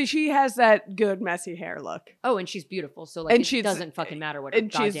care. But she has that good messy hair look. Oh, and she's beautiful. So like, And it doesn't fucking matter what her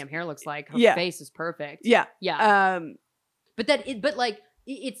and she's- goddamn hair looks like. Her Yeah. face is perfect. Yeah. Yeah. But like,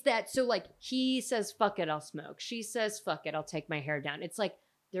 it's that. So like, he says, fuck it, I'll smoke. She says, fuck it, I'll take my hair down. It's like,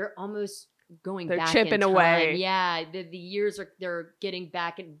 they're almost going They're back chipping in time. away. Yeah. The years they're getting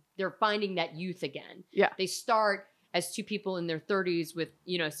back and they're finding that youth again. Yeah. They start as two people in their 30s with,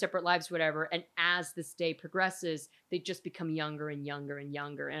 separate lives, whatever. And as this day progresses, they just become younger and younger and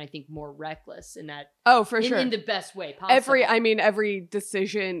younger. And I think more reckless in that. Oh, for sure. In the best way possible. Every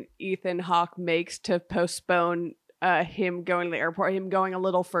decision Ethan Hawke makes to postpone him going to the airport, him going a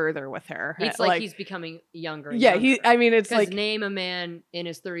little further with her. It's like he's becoming younger. And yeah, younger. it's Because like name a man in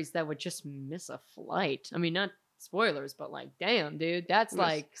his 30s that would just miss a flight. I mean, not spoilers, but like, damn, dude, that's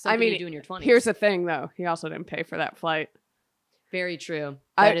like something you do in your 20s. Here's the thing, though. He also didn't pay for that flight. Very true.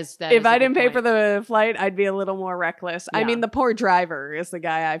 If I didn't pay for the flight, I'd be a little more reckless. I Yeah. mean, the poor driver is the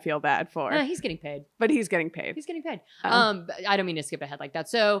guy I feel bad for. He's getting paid. But he's getting paid. He's getting paid. Oh. But I don't mean to skip ahead like that.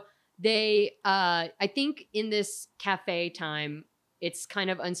 So they, I think in this cafe time, it's kind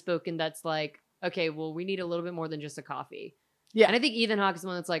of unspoken that's like, okay, well, we need a little bit more than just a coffee. Yeah. And I think Ethan Hawke is the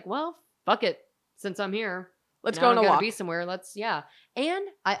one that's like, well, fuck it. Since I'm here, Let's now go on I'm a gonna walk. be somewhere. Yeah. And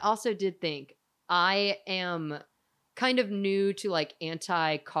I also did think I am kind of new to like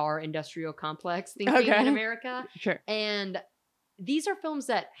anti-car industrial complex thinking Okay. in America. Sure. And these are films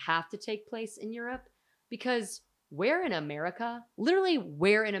that have to take place in Europe because where in America, literally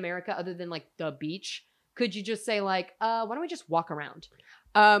where in America, other than like the beach, could you just say like, why don't we just walk around?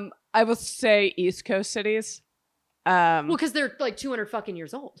 I will say East Coast cities. Well, because they're like 200 fucking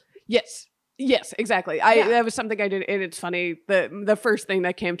years old. Yes, exactly. Yeah. That was something I did, and it's funny. The first thing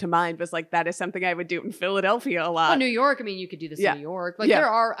that came to mind was like that is something I would do in Philadelphia a lot. Well, New York, I mean, you could do this Yeah. in New York. Like Yeah.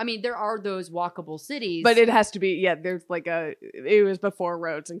 there are those walkable cities. But it has to be, there's like it was before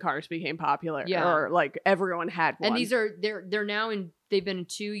roads and cars became popular. Yeah. Or like everyone had one. And these are they're now they've been in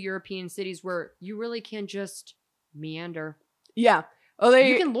 2 European cities where you really can just meander. Yeah. Oh,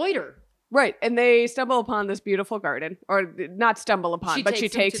 You can loiter. right. And they stumble upon this beautiful garden, or not stumble upon, but she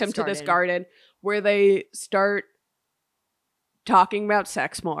takes him to this garden where they start talking about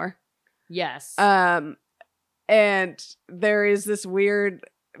sex more. Yes. And there is this weird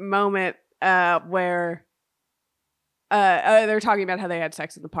moment where they're talking about how they had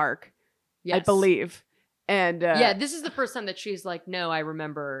sex in the park, yes. I believe. And yeah, this is the first time that she's like, no, I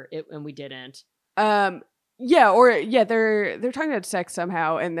remember it and we didn't. they're talking about sex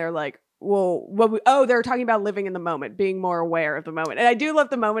somehow, and they're like, well, they're talking about living in the moment, being more aware of the moment. And I do love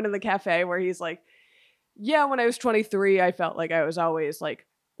the moment in the cafe where he's like, yeah, when I was 23, I felt like I was always like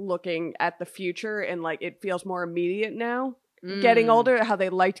looking at the future, and like it feels more immediate now. Getting older, how they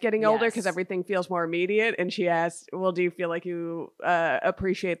liked getting older because everything feels more immediate. And she asked, well, do you feel like you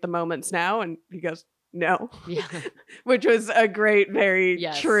appreciate the moments now? And he goes, no. Yeah. Which was a great, very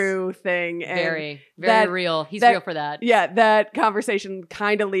true thing. And very real. He's real for that. Yeah, that conversation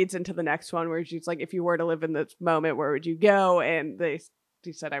kind of leads into the next one where she's like, if you were to live in this moment, where would you go? And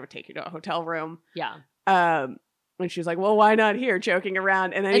he said, I would take you to a hotel room. Yeah. And she's like, well, why not here? Joking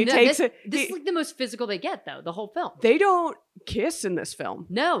around. And then he takes takes it. This is like the most physical they get, though, the whole film. They don't kiss in this film.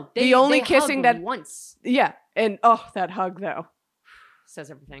 No. The only kissing that once. Yeah. And that hug, though.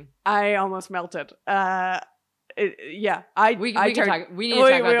 Says everything. I almost melted. We need to talk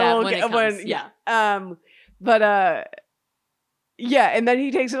about that when it comes. Yeah, and then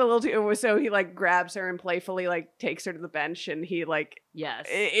he takes it a little too, so he like grabs her and playfully like takes her to the bench, and he like, yes,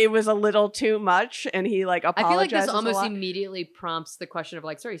 it was a little too much, and he like apologizes. I feel like this almost immediately prompts the question of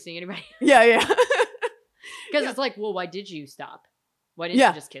like, sorry, seeing anybody? Yeah. Because it's like, well, why did you stop? Why didn't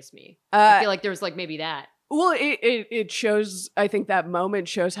you just kiss me? I feel like there was like maybe that. Well, it shows, I think that moment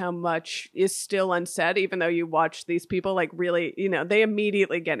shows how much is still unsaid, even though you watch these people like really, they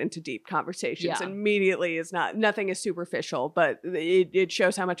immediately get into deep conversations. Immediately nothing is superficial, but it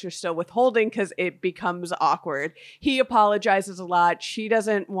shows how much they're still withholding because it becomes awkward. He apologizes a lot. She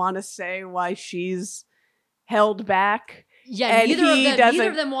doesn't want to say why she's held back. Yeah, neither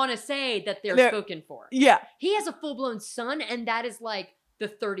of them want to say that they're spoken for. Yeah. He has a full-blown son, and that is like the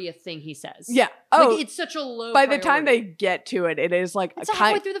 30th thing he says. Yeah. Like, it's such a low By priority. the time they get to it, it is like it's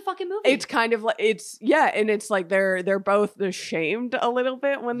halfway through the fucking movie. It's kind of like and it's like they're both ashamed a little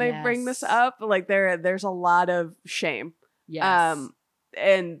bit when they bring this up. Like there's a lot of shame. Yes.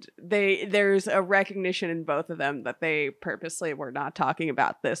 And there's a recognition in both of them that they purposely were not talking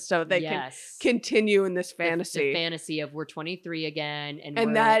about this, so they can continue in this fantasy. The fantasy of we're 23 again, and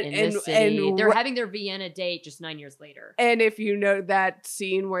we're that in this city. And they're having their Vienna date just 9 years later. And if you know that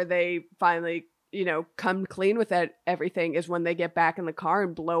scene where they finally, come clean with everything is when they get back in the car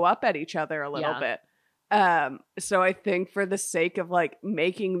and blow up at each other a little bit. So I think for the sake of like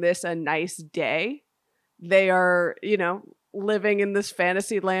making this a nice day, they are, living in this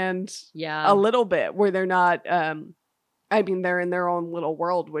fantasy land a little bit where they're not they're in their own little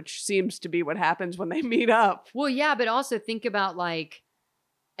world, which seems to be what happens when they meet up. Well, yeah, but also think about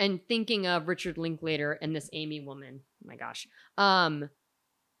and thinking of Richard Linklater and this Amy woman. Oh my gosh.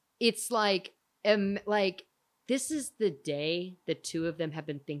 It's like this is the day the two of them have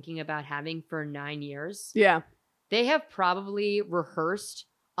been thinking about having for 9 years. Yeah. They have probably rehearsed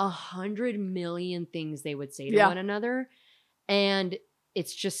 100 million things they would say to one another. And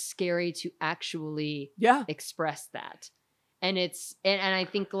it's just scary to actually express that. And I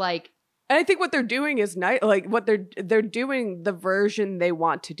think and I think what they're doing is nice. Like what they're doing the version they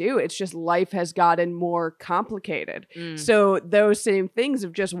want to do. It's just life has gotten more complicated. So those same things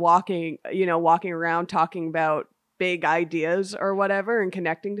of just walking around talking about big ideas or whatever and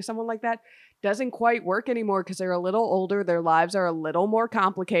connecting to someone like that doesn't quite work anymore because they're a little older. Their lives are a little more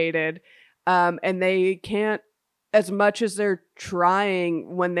complicated. And they can't, as much as they're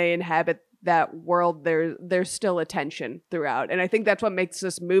trying when they inhabit that world, there's still a tension throughout. And I think that's what makes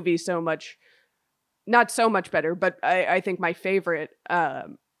this movie not so much better, but I think my favorite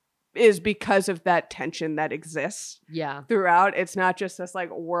is because of that tension that exists throughout. It's not just this like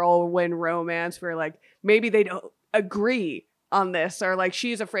whirlwind romance where like maybe they don't agree on this, or like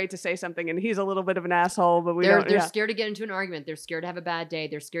she's afraid to say something and he's a little bit of an asshole, but they're scared to get into an argument. They're scared to have a bad day.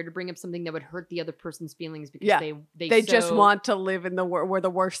 They're scared to bring up something that would hurt the other person's feelings because they just want to live in the world where the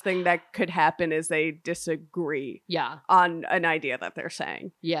worst thing that could happen is they disagree on an idea that they're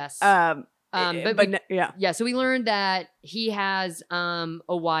saying. Yes. So we learned that he has a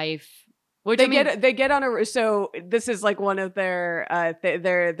wife. Which they get on a, so this is like one of their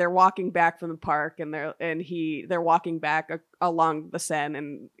they're walking back from the park and they're walking back along the Seine,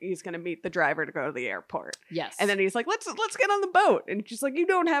 and he's going to meet the driver to go to the airport. Yes. And then he's like, let's get on the boat. And she's like, you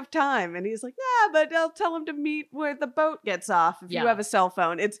don't have time. And he's like, yeah, but I'll tell him to meet where the boat gets off if you have a cell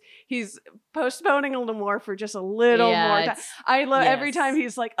phone. He's postponing a little more for just a little more time. I love every time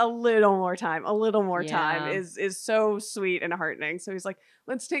he's like, a little more time is so sweet and heartening. So he's like,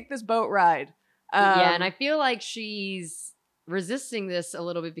 let's take this boat ride. And I feel like she's resisting this a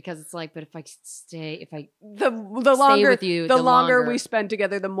little bit because it's like, but if I stay with you, the longer we spend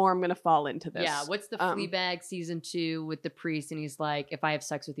together, the more I'm gonna fall into this. Yeah. What's the Fleabag season 2 with the priest, and he's like, if I have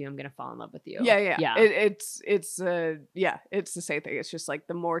sex with you, I'm gonna fall in love with you. Yeah. It's the same thing. It's just like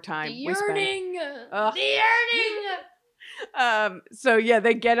the more time we spend. The yearning. So yeah,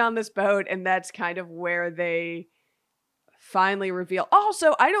 they get on this boat, and that's kind of where they finally reveal.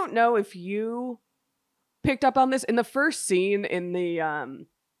 Also, I don't know if you picked up on this in the first scene in the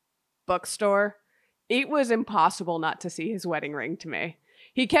bookstore. It was impossible not to see his wedding ring to me.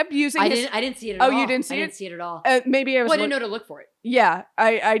 He kept using. I didn't see it at all. Oh, you didn't see it? I didn't see it at all. Maybe I was. Well, I didn't know to look for it. Yeah,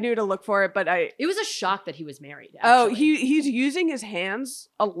 I knew to look for it, but It was a shock that he was married. Actually. Oh, he's using his hands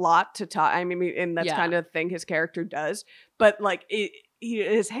a lot to talk. I mean, and that's kind of the thing his character does. But like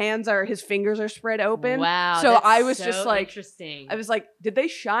his fingers are spread open. Wow. So that's I was so just like, interesting. I was like, did they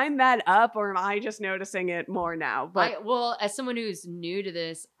shine that up, or am I just noticing it more now? But well, as someone who's new to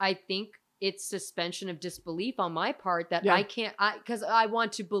this, I think it's suspension of disbelief on my part that I can't, because I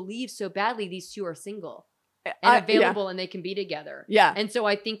want to believe so badly these two are single and available and they can be together. Yeah. And so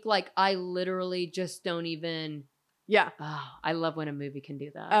I think like I literally just don't even. Yeah. Oh, I love when a movie can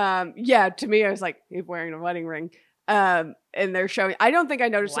do that. Yeah. To me, I was like, he's wearing a wedding ring. And they're showing. I don't think I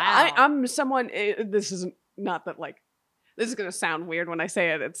noticed. Wow. I'm someone. This is not that like. This is gonna sound weird when I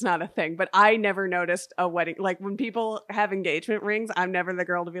say it. It's not a thing, but I never noticed a wedding. Like when people have engagement rings, I'm never the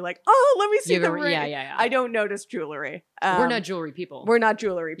girl to be like, "Oh, let me see the ring." Yeah. I don't notice jewelry. We're not jewelry people. We're not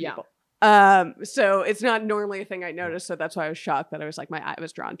jewelry people. So it's not normally a thing I notice. So that's why I was shocked that I was like, my eye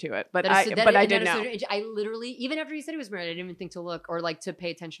was drawn to it. But I didn't know. I literally, even after he said he was married, I didn't even think to look or like to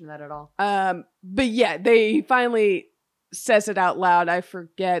pay attention to that at all. But yeah, they finally says it out loud. I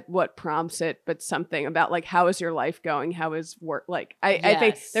forget what prompts it, but something about like, how is your life going? How is work? Like, I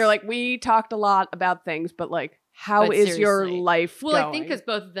think they're like, we talked a lot about things, but like, how is your life going? Well, I think because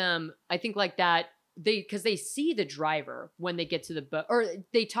both of them, I think like that, because they see the driver when they get to the boat, or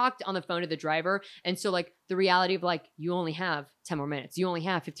they talked on the phone to the driver. And so like the reality of like, you only have 10 more minutes. You only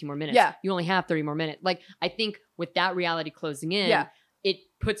have 15 more minutes. Yeah. You only have 30 more minutes. Like, I think with that reality closing in, it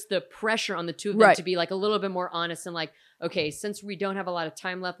puts the pressure on the two of them to be like a little bit more honest and like, okay, since we don't have a lot of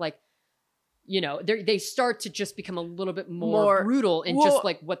time left, like, you know, they start to just become a little bit more brutal in just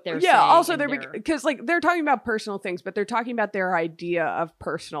like what they're saying. Yeah, also because like they're talking about personal things, but they're talking about their idea of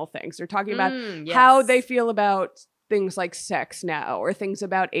personal things. They're talking about how they feel about things like sex now or things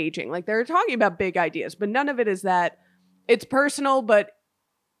about aging. Like they're talking about big ideas, but none of it is that. It's personal, but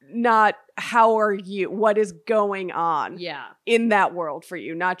not how are you, what is going on in that world for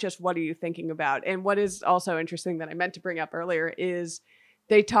you, not just what are you thinking about. And what is also interesting that I meant to bring up earlier is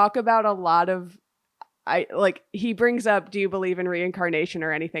they talk about a lot of, he brings up, do you believe in reincarnation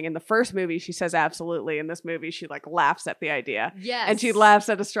or anything? In the first movie, she says absolutely. In this movie, she like laughs at the idea. Yes. And she laughs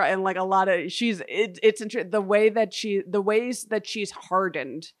at and like a lot of, it's interesting, the ways that she's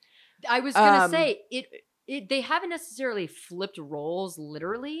hardened. I was going to say, they haven't necessarily flipped roles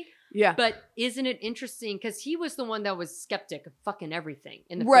literally. Yeah. But isn't it interesting? Because he was the one that was skeptic of fucking everything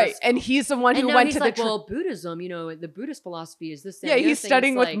in the right. first And he's the one who went to like, the well, Buddhism, you know, the Buddhist philosophy is this. Yeah, he's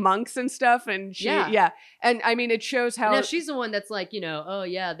studying with monks and stuff. And she, And I mean, it shows how. Now she's the one that's like, you know, oh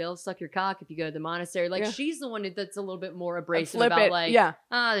yeah, they'll suck your cock if you go to the monastery. Like she's the one that's a little bit more abrasive about like,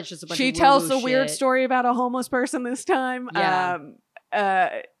 that's just a bunch of she tells the shit. weird story about a homeless person this time.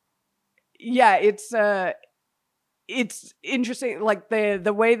 It's interesting, like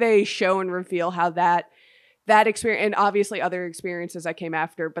the way they show and reveal how that experience, and obviously other experiences that came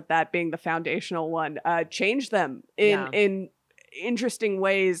after, but that being the foundational one, changed them in interesting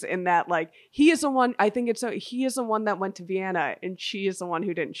ways. In that, like he is the one. I think he is the one that went to Vienna, and she is the one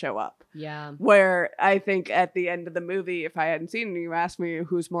who didn't show up. Yeah. Where I think at the end of the movie, if I hadn't seen it, you asked me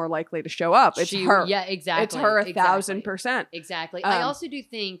who's more likely to show up. It's her. Yeah, exactly. It's her 1,000%. Exactly. I also do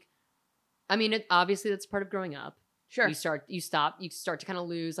think. I mean, obviously that's part of growing up. Sure. You start to kind of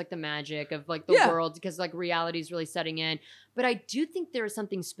lose like the magic of like the world because like reality is really setting in. But I do think there is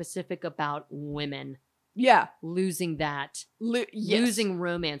something specific about women. Yeah. Losing that. Losing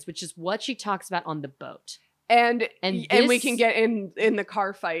romance, which is what she talks about on the boat. And we can get in the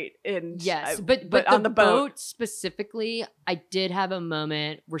car fight but on the boat specifically, I did have a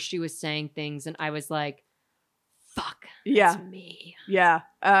moment where she was saying things and I was like, fuck, Yeah. that's me. Yeah.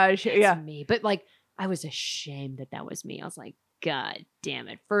 That's Yeah. me. But like, I was ashamed that was me. I was like, God damn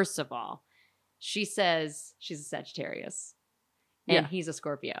it. First of all, she says she's a Sagittarius and Yeah. he's a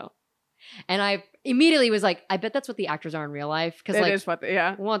Scorpio. And I immediately was like, I bet that's what the actors are in real life. Because It like, is what.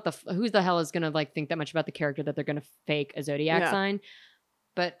 Yeah. who the hell is gonna like think that much about the character that they're gonna fake a zodiac Yeah. sign?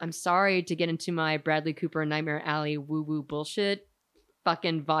 But I'm sorry to get into my Bradley Cooper Nightmare Alley woo woo bullshit,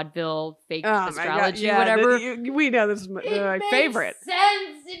 fucking vaudeville fake Oh my God. astrology, Yeah, whatever. we know this is my favorite.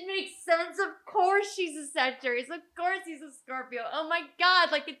 Sense. It makes sense. Of course she's a Sagittarius. Of course he's a Scorpio. Oh my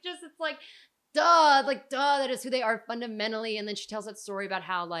God. Like it's like, duh, that is who they are fundamentally. And then she tells that story about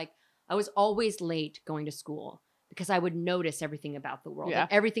how like I was always late going to school because I would notice everything about the world. Yeah.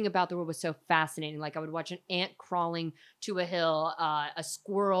 And everything about the world was so fascinating. Like I would watch an ant crawling to a hill, a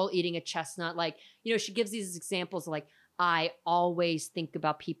squirrel eating a chestnut. Like, you know, she gives these examples of like, I always think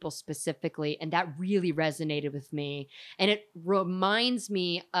about people specifically, and that really resonated with me. And it reminds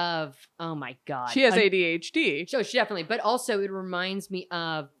me of, oh my God. She has ADHD. So she definitely, but also it reminds me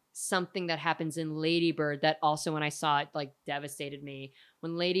of something that happens in Lady Bird that also when I saw it like devastated me.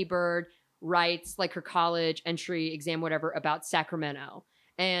 When Lady Bird writes like her college entry exam, whatever, about Sacramento.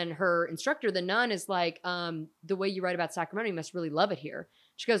 And her instructor, the nun, is like, the way you write about Sacramento, you must really love it here.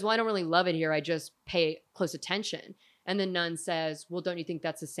 She goes, well, I don't really love it here. I just pay close attention. And the nun says, well, don't you think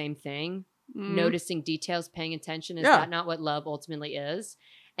that's the same thing? Noticing details, paying attention. Is that not what love ultimately is?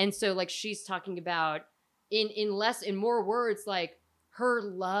 And so like she's talking about in more words, like her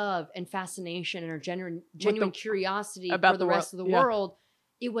love and fascination and her genuine curiosity about for the rest of the world,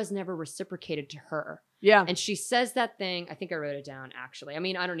 it was never reciprocated to her. Yeah. And she says that thing. I think I wrote it down, actually. I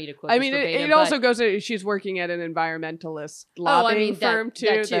mean, I don't need to quote I this mean, verbatim, it also goes to, she's working at an environmentalist lobbying firm too.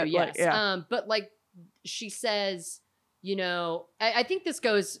 That too, that, yes. like, But like she says, you know, I think this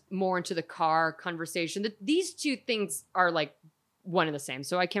goes more into the car conversation. These two things are like one and the same.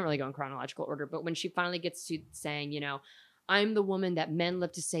 So I can't really go in chronological order. But when she finally gets to saying, you know, I'm the woman that men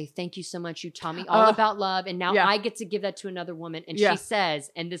love to say, thank you so much. You taught me all about love. And now I get to give that to another woman. And she says,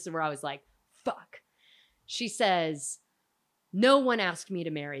 and this is where I was like, fuck. She says, no one asked me to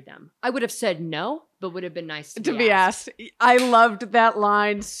marry them. I would have said no, but would have been nice to be asked. I loved that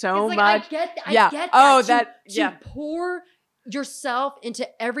line so like, much. I get that. Yeah. I get Oh, that. To pour yourself into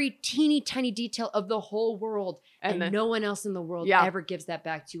every teeny tiny detail of the whole world, and no one else in the world ever gives that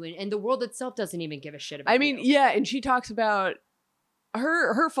back to you, and the world itself doesn't even give a shit about. I mean, you. and she talks about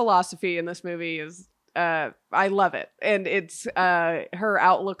her philosophy in this movie is I love it, and it's her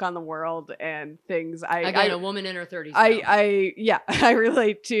outlook on the world and things. A woman in her 30s. I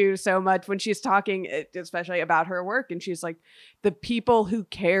relate to so much when she's talking, especially about her work, and she's like, the people who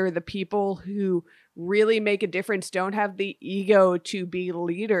care, the people who really make a difference don't have the ego to be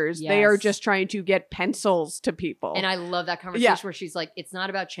leaders. They are just trying to get pencils to people. And I love that conversation where she's like, it's not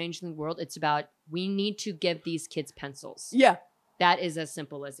about changing the world. It's about, we need to give these kids pencils. Yeah. That is as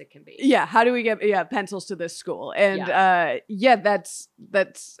simple as it can be. Yeah. How do we get pencils to this school? And that's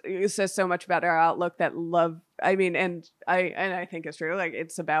it says so much about our outlook that love. I mean, and I think it's true. Like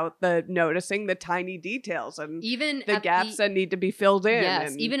it's about the noticing the tiny details and even the gaps that need to be filled in.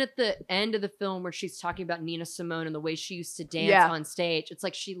 Yes. And even at the end of the film where she's talking about Nina Simone and the way she used to dance on stage, it's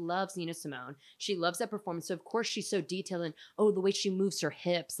like she loves Nina Simone. She loves that performance. So of course she's so detailed and the way she moves her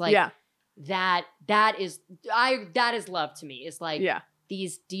hips, like that is love to me. It's like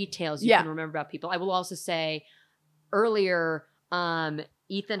these details you can remember about people. I will also say earlier,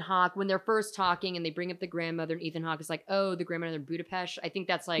 Ethan Hawke, when they're first talking and they bring up the grandmother, and Ethan Hawke is like, oh, the grandmother in Budapest. I think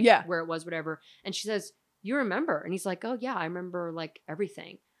that's like where it was, whatever. And she says, you remember? And he's like, oh yeah, I remember like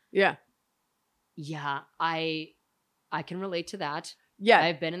everything. Yeah. Yeah. I can relate to that. Yeah.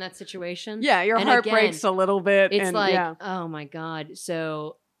 I've been in that situation. Yeah. Your heart breaks a little bit. It's like, oh my God.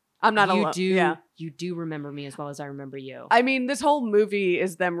 So I'm not alone. You do remember me as well as I remember you. I mean, this whole movie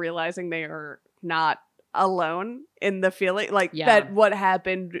is them realizing they are not alone in the feeling, like that what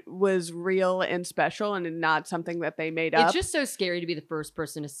happened was real and special and not something that they made up. It's just so scary to be the first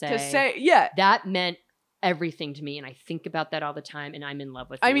person to say that meant everything to me, and I think about that all the time, and I'm in love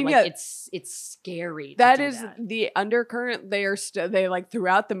with it. I mean, like, it's scary. That is the undercurrent. They are they like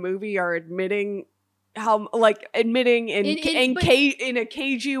throughout the movie are admitting how, like, admitting in a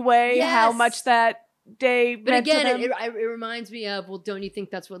cagey way how much that day but meant again to them. it reminds me of, well, don't you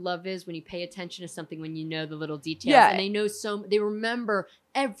think that's what love is, when you pay attention to something, when you know the little details, and they know they remember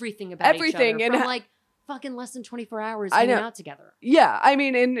everything about each other and from like fucking less than 24 hours hanging out together. I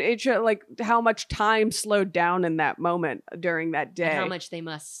mean, and it showed like how much time slowed down in that moment during that day, and how much they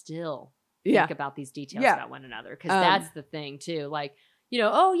must still think about these details about one another, because that's the thing too. Like,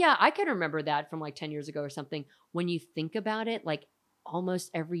 oh yeah, I can remember that from like 10 years ago or something. When you think about it, like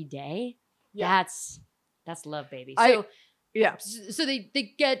almost every day, that's love, baby. So Yeah. so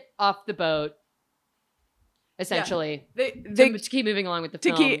they get off the boat. Essentially, They to keep moving along with the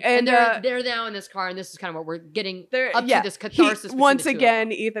film, and they're now in this car, and this is kind of what we're getting up to this catharsis. Once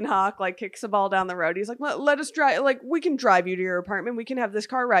again, Ethan Hawke like kicks the ball down the road. He's like, let us drive. Like, we can drive you to your apartment. We can have this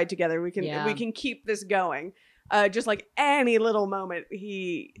car ride together. We can keep this going. Just like any little moment,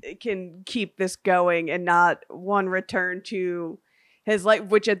 he can keep this going and not one return to his life.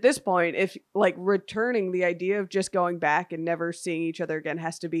 Which at this point, if like returning, the idea of just going back and never seeing each other again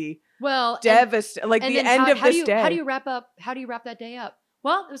has to be devastating. Like the end of this day. How do you wrap that day up?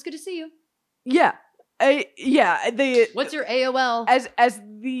 Well, it was good to see you. Yeah. What's your AOL? As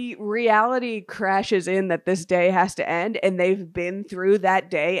the reality crashes in that this day has to end, and they've been through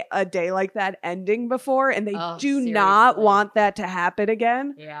that day, a day like that ending before, and they not want that to happen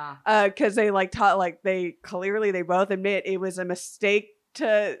again. Yeah. Because they they both admit it was a mistake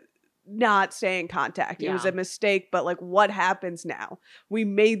to not stay in contact. It was a mistake, but like, what happens now? We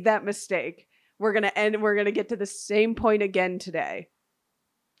made that mistake. We're gonna get to the same point again today.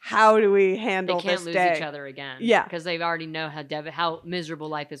 How do we handle this day? They can't lose each other again. Yeah. Because they already know how miserable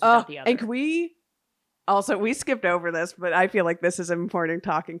life is without the other. And we skipped over this, but I feel like this is an important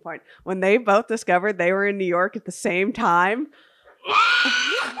talking point. When they both discovered they were in New York at the same time.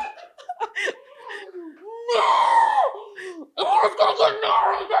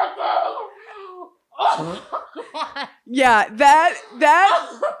 Yeah, that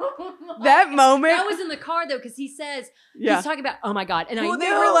moment. That was in the car though, because he says he's talking about, oh my god, and they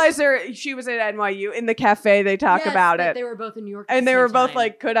realized she was at NYU in the cafe. They talk about it. They were both in New York, and they were both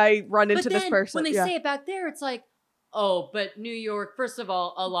like, "Could I run into this person?" When they say it back there, it's like, oh, but New York. First of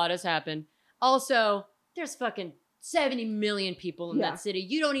all, a lot has happened. Also, there's fucking 70 million people in that city.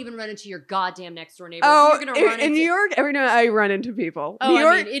 You don't even run into your goddamn next door neighbor. Oh, you're gonna run in New York, every night I run into people. Oh, New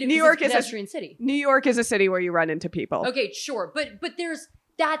York is a pedestrian city. New York is a city where you run into people. Okay, sure, but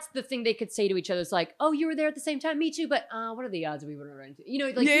that's the thing they could say to each other. It's like, oh, you were there at the same time, me too. But what are the odds we would run into?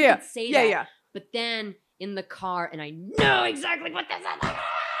 You could say that. Yeah. But then in the car, and I know exactly what this is.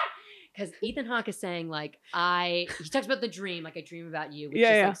 Because Ethan Hawke is saying, like, he talks about the dream, like, I dream about you, which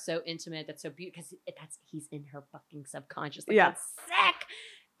is like so intimate, that's so beautiful, because he's in her fucking subconscious. Like, that's sick.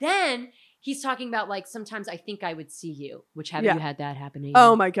 Then he's talking about, like, sometimes I think I would see you, which haven't you had that happening?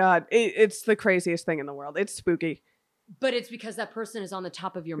 Oh my God. It's the craziest thing in the world. It's spooky. But it's because that person is on the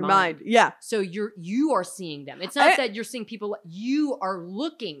top of your mind. Yeah. So you are seeing them. It's not that you're seeing people. You are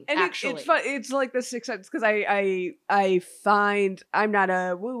looking. And actually, it's fun. It's like the Sixth Sense, because I find I'm not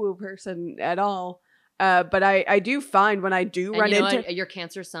a woo woo person at all. But I do find when I do run into your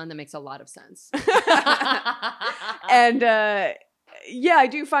Cancer sun, that makes a lot of sense. And I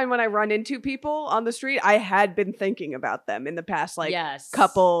do find when I run into people on the street, I had been thinking about them in the past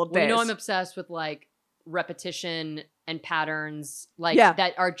couple days. Well, you know, I'm obsessed with like repetition and patterns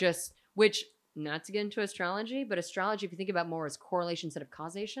that are just, which, not to get into astrology, but astrology, if you think about more as correlation instead of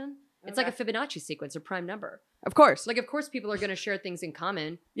causation, it's like a Fibonacci sequence or prime number. Of course. Like, of course people are going to share things in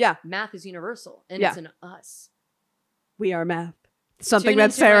common. Yeah. Math is universal, and it's in us. We are math. Something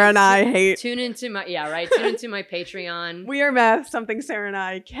that Sarah and I hate. Tune into my Patreon. We are math, something Sarah and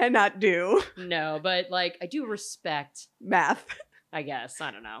I cannot do. No, but like, I do respect math. I guess.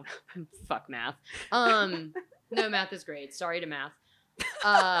 I don't know. Fuck math. No, math is great. Sorry to math.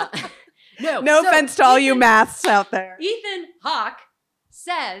 No offense to all you maths out there. Ethan Hawke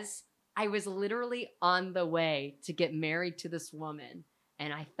says, I was literally on the way to get married to this woman,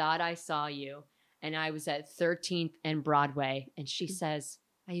 and I thought I saw you, and I was at 13th and Broadway, and she says,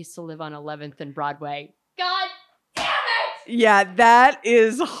 I used to live on 11th and Broadway. God damn it! Yeah, that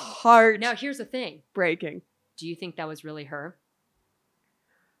is heart. Now, here's the thing. Breaking. Do you think that was really her?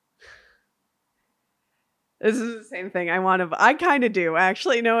 This is the same thing. I kind of do,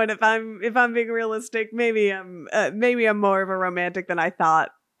 actually. No, and if I'm being realistic, maybe I'm more of a romantic than I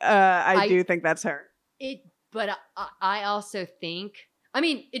thought. I do think that's her. But I also think, I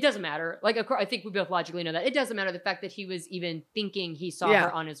mean, it doesn't matter. Like, of course, I think we both logically know that it doesn't matter. The fact that he was even thinking he saw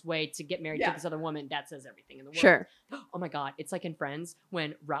her on his way to get married to this other woman, that says everything in the world. Sure. Oh my God, it's like in Friends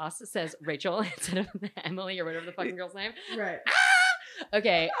when Ross says Rachel instead of Emily or whatever the fucking girl's name. Right.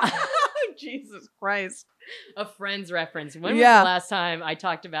 Okay. Jesus Christ. A Friends reference. When was the last time I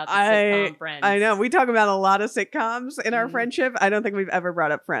talked about the sitcom Friends? I know. We talk about a lot of sitcoms in our friendship. I don't think we've ever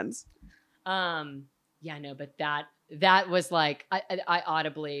brought up Friends. Yeah, no, but that was like, I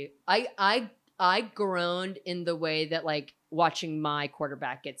audibly, I groaned in the way that like watching my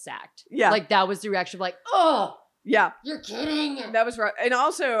quarterback get sacked. Yeah. Like that was the reaction of like, oh, Yeah. You're kidding. That was right. And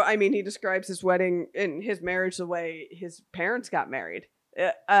also, I mean, he describes his wedding and his marriage the way his parents got married.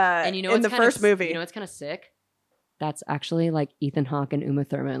 And you know, in the first movie. You know, it's kind of sick. That's actually like Ethan Hawke and Uma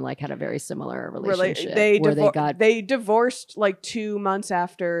Thurman like had a very similar Really, relationship. they divorced like 2 months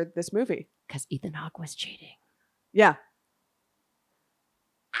after this movie. Because Ethan Hawke was cheating. Yeah.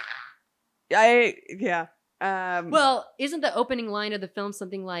 Yeah. Well, isn't the opening line of the film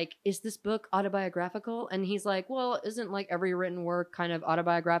something like, is this book autobiographical? And he's like, well, isn't like every written work kind of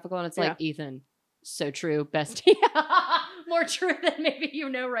autobiographical? And it's like, Ethan, so true, bestie. More true than maybe you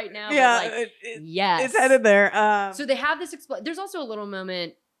know right now. Yeah. But like, yes. It's headed there. So they have this, there's also a little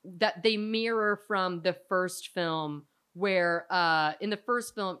moment that they mirror from the first film where in the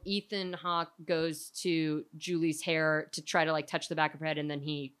first film, Ethan Hawke goes to Julie's hair to try to like touch the back of her head, and then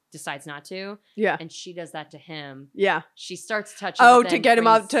he decides not to. Yeah. And she does that to him. Yeah. She starts touching. Oh, to get him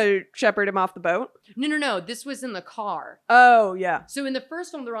up, to shepherd him off the boat? No. This was in the car. Oh, yeah. So in the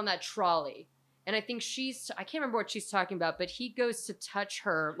first film, they're on that trolley. And I think I can't remember what she's talking about, but he goes to touch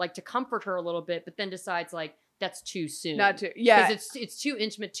her, like to comfort her a little bit, but then decides like, that's too soon. Not too, yeah. Because it's too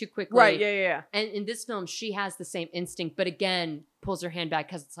intimate too quickly. Right, yeah. And in this film, she has the same instinct, but again, pulls her hand back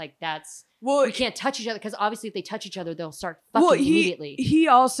because it's like, we can't touch each other, because obviously if they touch each other, they'll start fucking immediately. He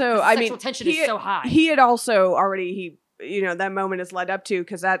also, I mean, sexual tension is so high. He had also already, that moment is led up to,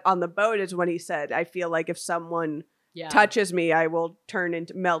 because that on the boat is when he said, I feel like if someone touches me, I will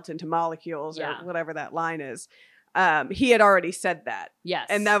melt into molecules, or whatever that line is. He had already said that. Yes.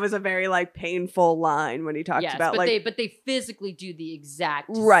 And that was a very like painful line when he talked about but like they physically do the exact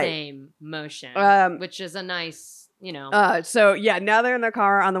Right. same motion, which is a nice, so yeah, now they're in the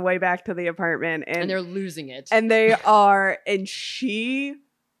car on the way back to the apartment, and they're losing it. And they are, and she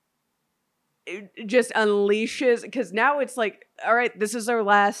just unleashes, because now it's like, all right, this is our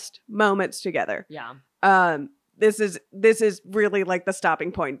last moments together. Yeah. This is really like the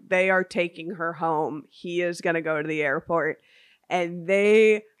stopping point. They are taking her home. He is going to go to the airport, and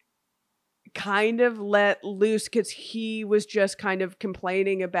they kind of let loose, because he was just kind of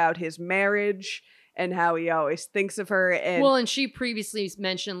complaining about his marriage and how he always thinks of her. And she previously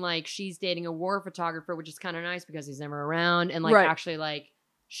mentioned like she's dating a war photographer, which is kind of nice because he's never around, and like actually like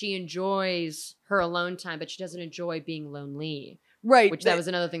she enjoys her alone time, but she doesn't enjoy being lonely. Right. Which that was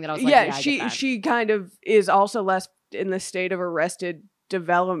another thing that I was like, she kind of is also less in the state of arrested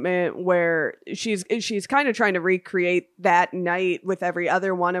development, where she's kind of trying to recreate that night with every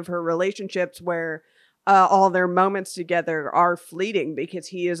other one of her relationships, where all their moments together are fleeting, because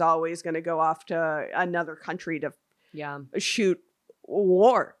he is always going to go off to another country to shoot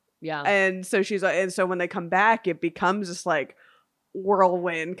war. Yeah. And so when they come back, it becomes this like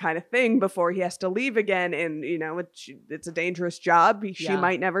whirlwind kind of thing before he has to leave again, and it's a dangerous job. She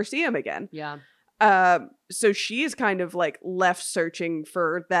might never see him again. So she's kind of like left searching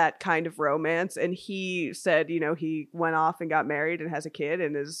for that kind of romance, and he said he went off and got married and has a kid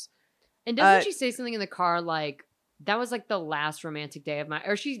and is doesn't she say something in the car like that was like the last romantic day of my,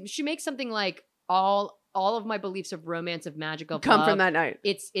 or she makes something like all of my beliefs of romance, of magical come love, from that night.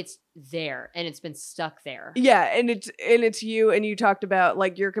 It's there, and it's been stuck there. Yeah, and it's you, and you talked about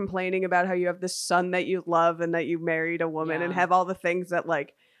like you're complaining about how you have this son that you love, and that you married a woman and have all the things that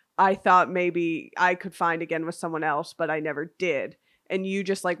like I thought maybe I could find again with someone else, but I never did. And you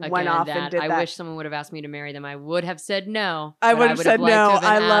just like went off and did that. I wish someone would have asked me to marry them. I would have said no. I would have said no.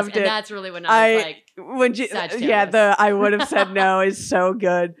 I loved it. And that's really when I was like, when I would have said no is so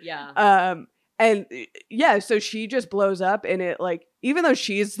good. Yeah. And so she just blows up, and it like, even though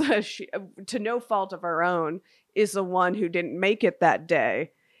she's to no fault of her own, is the one who didn't make it that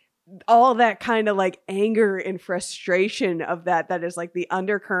day. All that kind of like anger and frustration of that is like the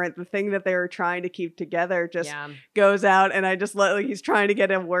undercurrent, the thing that they were trying to keep together just goes out. And I just like he's trying to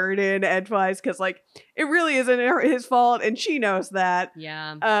get a word in edgewise, because like it really isn't his fault, and she knows that.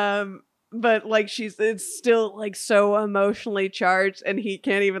 Yeah. But like it's still like so emotionally charged, and he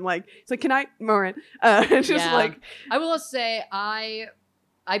can't even like. It's like, can I, Morin? It's just like, I will say I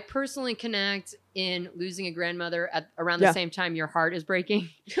personally connect in losing a grandmother at around the same time your heart is breaking.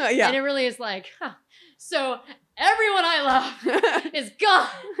 And it really is like, so everyone I love is gone.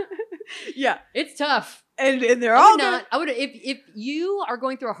 Yeah, it's tough. And they're all not. I would if you are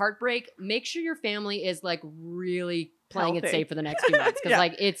going through a heartbreak, make sure your family is like really playing it safe for the next few months, because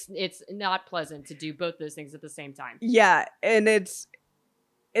like it's not pleasant to do both those things at the same time. Yeah, and it's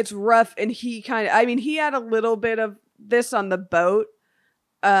rough. And he he had a little bit of this on the boat,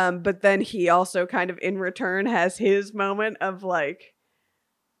 but then he also kind of in return has his moment of like,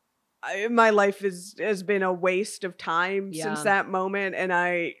 my life has been a waste of time since that moment, and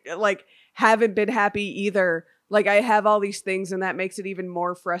I like haven't been happy either. Like I have all these things, and that makes it even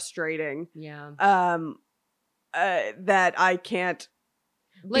more frustrating. Yeah. That I can't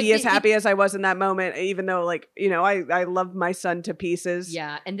Like, be as happy as I was in that moment, even though, like, you know, I love my son to pieces.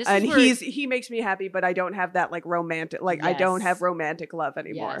 Yeah. And this And is where he makes me happy, but I don't have that like romantic, like I don't have Yes. romantic love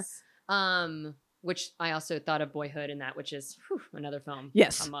anymore. Yes. Which I also thought of Boyhood in that, which is another film.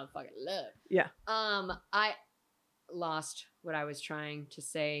 Yes. I motherfucking love. Yeah. I lost what I was trying to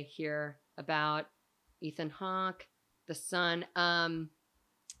say here about Ethan Hawke, the son.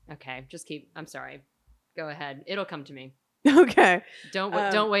 Okay, I'm sorry. Go ahead. It'll come to me. Okay.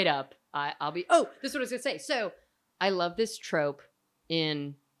 Don't wait up. I'll be. Oh, this is what I was gonna say. So I love this trope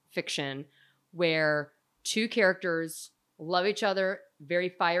in fiction where two characters love each other, very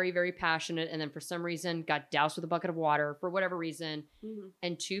fiery, very passionate, and then for some reason got doused with a bucket of water for whatever reason,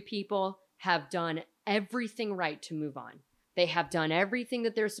 and two people have done everything right to move on. They have done everything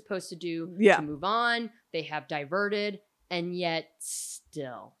that they're supposed to do to move on. They have diverted, and yet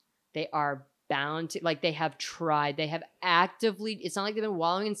still they are bound to, like, they have tried. They have actively, it's not like they've been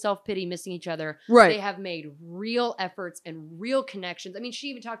wallowing in self-pity, missing each other. Right. They have made real efforts and real connections. I mean, she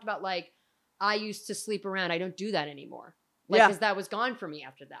even talked about, like, I used to sleep around. I don't do that anymore. Like, because that was gone for me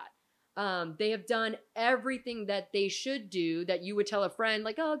after that. They have done everything that they should do that you would tell a friend,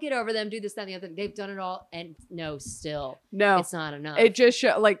 like, oh, get over them, do this, that, and the other thing. They've done it all, and no, it's not enough. It just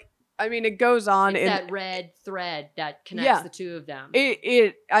like, I mean, it goes on It's in that red thread that connects the two of them.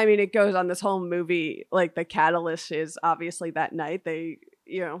 It goes on this whole movie. Like the catalyst is obviously that night. The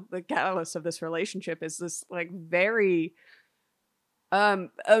catalyst of this relationship is this like very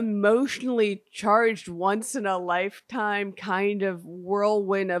emotionally charged, once in a lifetime kind of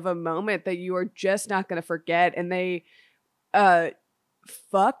whirlwind of a moment that you are just not going to forget. And they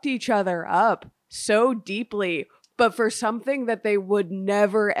fucked each other up so deeply, but for something that they would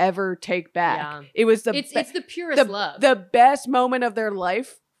never ever take back. Yeah. It was it's the purest love. The best moment of their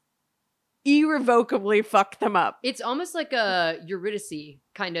life irrevocably fucked them up. It's almost like a Eurydice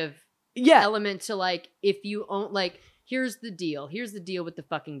kind of Yeah. element to, like, if you own, like, here's the deal with the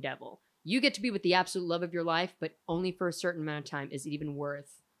fucking devil. You get to be with the absolute love of your life, but only for a certain amount of time. Is it even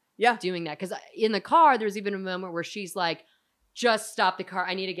worth doing that? Because in the car, there's even a moment where she's like, just stop the car.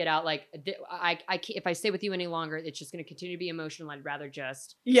 I need to get out. Like, I can't, if I stay with you any longer, it's just going to continue to be emotional. I'd rather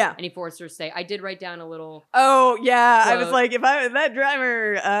just. Yeah. And he forced her to stay. I did write down a little. Oh, yeah. quote. I was like, that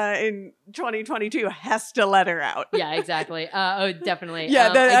driver in 2022 has to let her out. Yeah, exactly. Definitely. Yeah,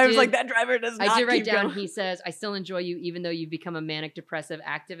 I was like, that driver does not I did write keep down, going. he says, I still enjoy you even though you've become a manic depressive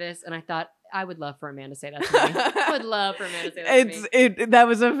activist. And I thought, I would love for a man to say that to me. I would love for a man to say that to me. That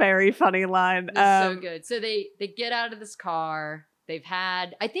was a very funny line. It's so good. So they get out of this car. They've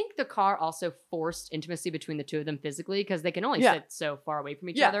had, I think the car also forced intimacy between the two of them physically because they can only sit so far away from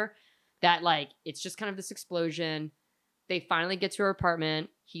each other that, like, it's just kind of this explosion. They finally get to her apartment.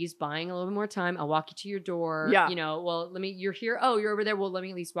 He's buying a little bit more time. I'll walk you to your door. Yeah. You know, well, you're here. Oh, you're over there. Well, let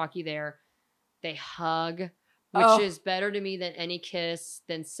me at least walk you there. They hug, which is better to me than any kiss,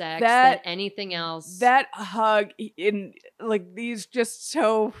 than sex, than anything else. That hug, he's just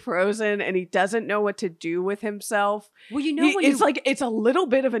so frozen and he doesn't know what to do with himself. Well, you know, it's a little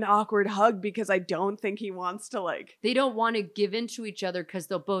bit of an awkward hug because I don't think he wants to, like. They don't want to give in to each other because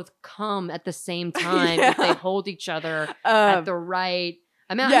they'll both come at the same time if they hold each other at the right.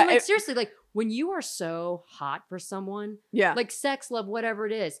 I mean, seriously, like, when you are so hot for someone, like sex, love, whatever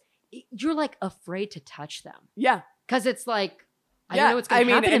it is, you're like afraid to touch them. Yeah. Because it's like, I don't know what's going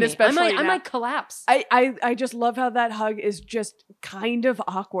to happen to me. I might collapse. I just love how that hug is just kind of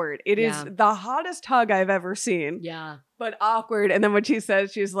awkward. It is the hottest hug I've ever seen. Yeah. But awkward. And then when she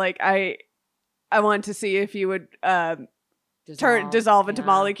says, she's like, I want to see if you would dissolve into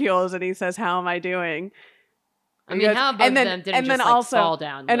molecules. And he says, how am I doing? I mean, how both of them didn't just also fall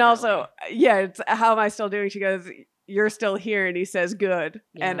down. And also, it's how am I still doing? She goes, you're still here. And he says, good.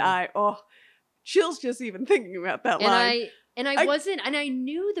 Yeah. And chills just even thinking about that line. And I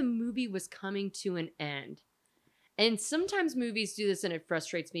knew the movie was coming to an end. And sometimes movies do this and it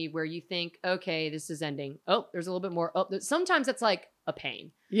frustrates me where you think, okay, this is ending. Oh, there's a little bit more. Oh, sometimes it's like a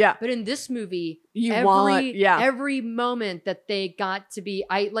pain. Yeah. But in this movie, every moment that they got to be,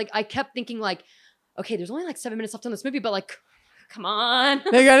 I kept thinking like, okay, there's only like 7 minutes left on this movie, but like, come on.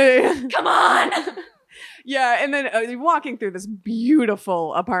 They gotta come on. Yeah, and then walking through this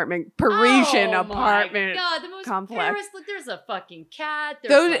beautiful apartment, Parisian apartment. Oh my God, the most complex. Paris. Look, there's a fucking cat.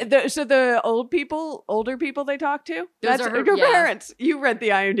 So the older people they talk to, those that's are her parents. You read the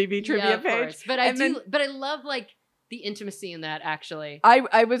IMDb trivia page, but I love like the intimacy in that, actually.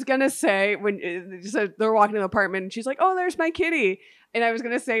 I was gonna say when so they're walking to the apartment and she's like, "Oh, there's my kitty," and I was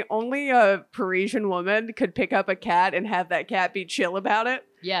gonna say only a Parisian woman could pick up a cat and have that cat be chill about it.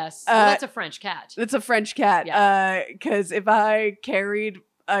 Yes. Well, that's a French cat. It's a French cat. Because if I carried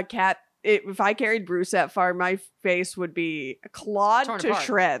a cat, if I carried Bruce that far, my face would be clawed Torn to apart.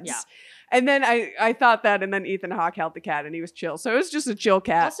 shreds. Yeah. And then I thought that, and then Ethan Hawke held the cat, and he was chill. So it was just a chill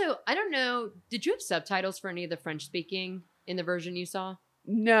cat. Also, I don't know. Did you have subtitles for any of the French speaking in the version you saw?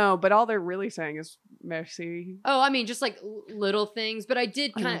 No, but all they're really saying is merci. Oh, I mean, just like little things. But I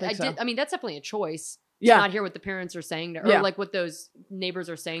did I don't kind of, think so. I mean, that's definitely a choice to Yeah. not hear what the parents are saying to her, Yeah. or like what those neighbors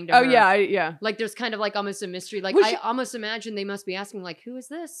are saying to Oh, her. yeah, yeah. Like there's kind of like almost a mystery. Like Well, I she- almost imagine they must be asking like, who is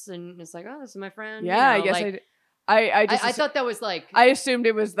this? And it's like, oh, this is my friend. you Yeah, I know, guess like, I just I thought that was like, I assumed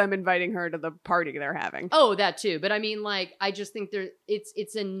it was them inviting her to the party they're having. oh, that too. But I mean, like, I just think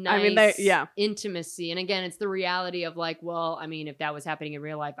it's a nice I mean, yeah. intimacy. And again, it's the reality of like, well, I mean, if that was happening in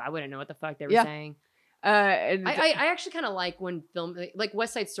real life, I wouldn't know what the fuck they were Yeah. saying. And I actually kind of like when film, like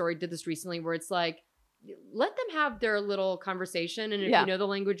West Side Story did this recently, where it's like, let them have their little conversation, and if Yeah. you know the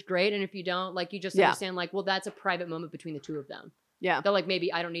language, great, and if you don't, like, you just Yeah. understand, like, well, that's a private moment between the two of them. yeah, That like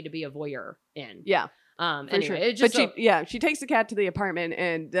maybe I don't need to be a voyeur in. yeah, for Anyway, sure. it just But she takes the cat to the apartment,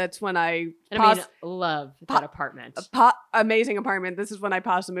 and that's when I and pause. I mean, love pa- that apartment. Amazing apartment. This is when I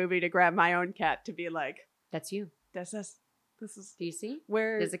pause the movie to grab my own cat to be like, That's you. this is Do you see?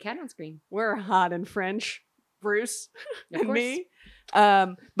 where There's a cat on screen. we're hot and French, Bruce Of and course. me.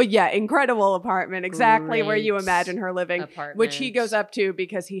 But yeah, incredible apartment, exactly where you Great imagine her living, Apartment. which he goes up to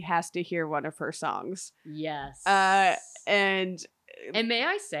because he has to hear one of her songs. Yes. And And may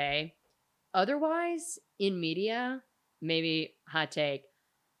I say, otherwise in media, maybe hot take,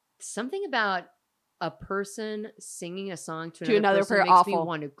 something about a person singing a song to another person makes me awful.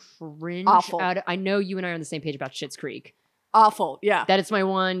 want to cringe Awful. out. I know you and I are on the same page about Schitt's Creek. awful, yeah. That is my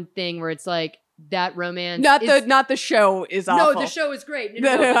one thing where it's like that romance. Not is, the show is awful. No, the show is great.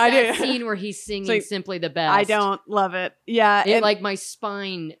 No, but I that do. scene where he's singing like, simply the best. I don't love it. Yeah, It and, like my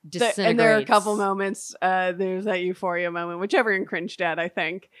spine disintegrates. and there are a couple moments. There's that euphoria moment, which everyone cringed at. I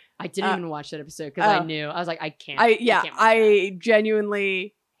think. I didn't even watch that episode because I knew I was like, I can't. can't watch that. I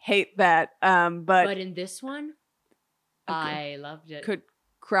genuinely hate that. But in this one, Okay. I loved it. Could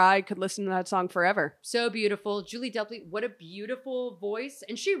cry, could listen to that song forever. So beautiful. Julie Delpy, what a beautiful voice.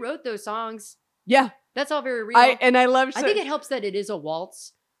 And she wrote those songs. Yeah, That's all very real. I love. I think it helps that it is a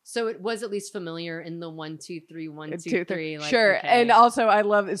waltz. So it was at least familiar in the 1, 2, 3, 1, 2, 3. Like, sure, okay. and also I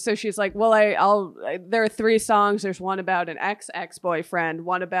love it. So she's like, well, there are 3 songs. There's one about an ex-boyfriend,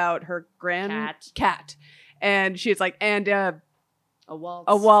 one about her cat, and she's like, and a waltz.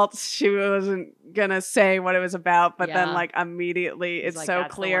 a waltz. She wasn't gonna say what it was about, but then Yeah. like immediately He's it's like, so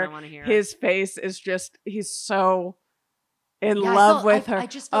 "That's the one I clear. wanna hear." His face is just, he's so in Yeah, love with her. I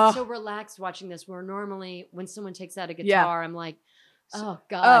just felt Oh. so relaxed watching this, where normally when someone takes out a guitar, Yeah. I'm like, oh,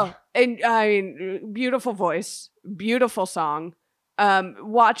 God. Oh, and I mean, beautiful voice, beautiful song.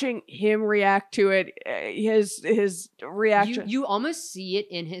 Watching him react to it, his reaction. You almost see it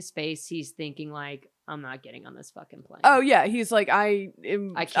in his face. He's thinking like, I'm not getting on this fucking plane. Oh yeah, he's like, I can't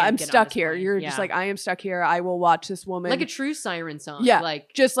I'm get on stuck this here. plane. You're Yeah. just like, I am stuck here. I will watch this woman. Like a true siren song. Yeah.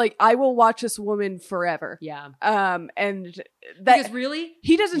 Like, just like I will watch this woman forever. yeah. And that Because really,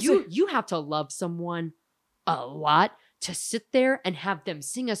 he doesn't. you have to love someone a lot to sit there and have them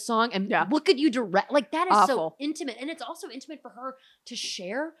sing a song and Yeah. look at you direct. Like that is so Awful. intimate. And it's also intimate for her to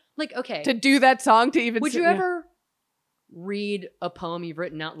share. Like, okay. to do that song to even. Would sit- you yeah. ever read a poem you've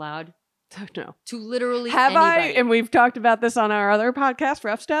written out loud No. to literally Have anybody? I? And we've talked about this on our other podcast,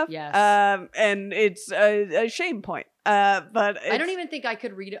 Rough Stuff. Yes. And it's a shame point. But I don't even think I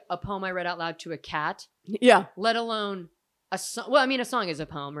could read a poem I read out loud to a cat, Yeah. let alone a song. Well, I mean, a song is a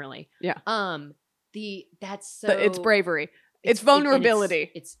poem, really. Yeah. That's so. It's bravery. It's and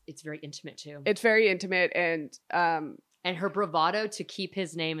vulnerability. It's very intimate too. It's very intimate, and And her bravado to keep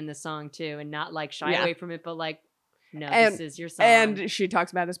his name in the song too, and not like shy Yeah. away from it, but like, no, And- this is your song. and she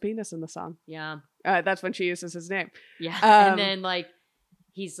talks about his penis in the song. yeah, That's when she uses his name. yeah. Um, And then like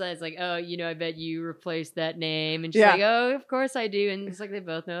he says like, oh, I bet you replaced that name, and she's Yeah. like, oh, of course I do, and it's like they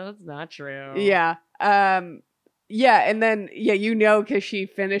both know it's not true. Yeah. Yeah, and then because she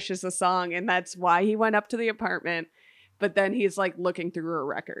finishes the song, and that's why he went up to the apartment. But then he's like looking through her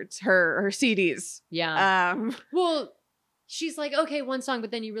records, her CDs. yeah. Well, She's like, okay, one song,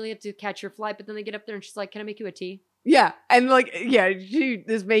 but then you really have to catch your flight. But then they get up there, and she's like, can I make you a tea? yeah, and she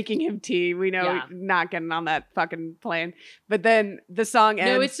is making him tea. We know Yeah. not getting on that fucking plane. But then the song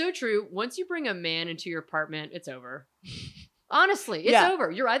ends. No, it's so true. Once you bring a man into your apartment, it's over. Honestly, it's Yeah. over.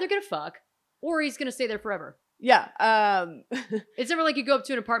 You're either gonna fuck or he's gonna stay there forever. Yeah. It's never like you go up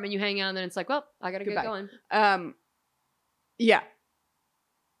to an apartment, you hang out, and then it's like, well, I gotta Goodbye. get going. Yeah.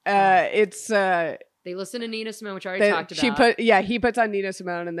 It's They listen to Nina Simone, which I already talked about. He puts on Nina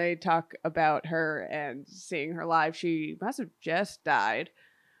Simone and they talk about her and seeing her live. She must have just died.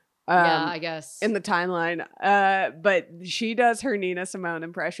 Yeah, I guess. In the timeline. But she does her Nina Simone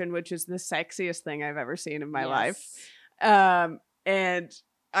impression, which is the sexiest thing I've ever seen in my life. And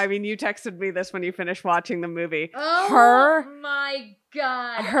I mean, you texted me this when you finished watching the movie. Oh my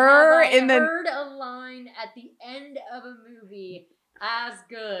God. Her Have I in the heard a line at the end of a movie as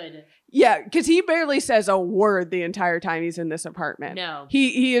good. Yeah, because he barely says a word the entire time he's in this apartment. No.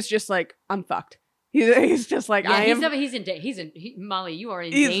 He is just like, I'm fucked. He's just like, Yeah, Molly, you are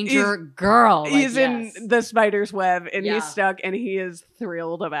in danger, girl. Like, he's yes. in the spider's web and Yeah. he's stuck and he is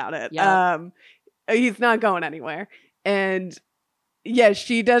thrilled about it. Yeah. He's not going anywhere. And yeah,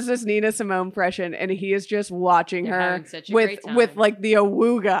 she does this Nina Simone impression and he is just watching They're her having such a with great time. like the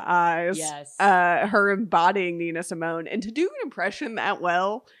awooga eyes. Yes. Her embodying Nina Simone. And to do an impression that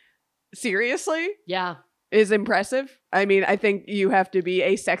well, seriously, Yeah. is impressive. I mean, I think you have to be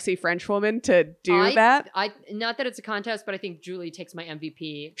a sexy French woman to do that. Not that it's a contest, but I think Julie takes my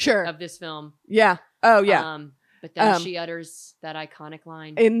MVP Sure. of this film. Yeah. Oh, yeah. But then she utters that iconic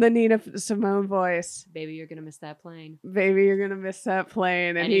line. In the Nina Simone voice. Baby, you're gonna miss that plane. Baby, you're gonna miss that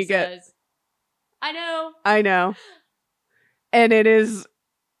plane. And he says, I know. I know. And it is,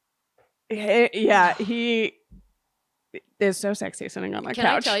 yeah, he is so sexy sitting on my Can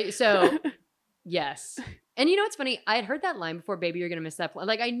couch. I tell you? So, yes. And you know what's funny? I had heard that line before, baby, you're gonna miss that plane.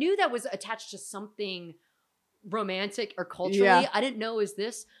 Like, I knew that was attached to something romantic or culturally. Yeah. I didn't know it was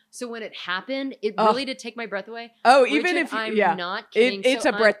this. So when it happened, it really did take my breath away. Oh, Bridget, even if I'm yeah, not kidding. it's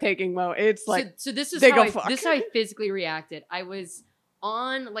a breathtaking moment. It's like so this is they how go I, fuck. this is how I physically reacted. I was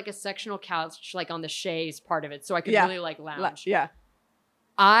on like a sectional couch, like on the chaise part of it, so I could Yeah. really like lounge. yeah.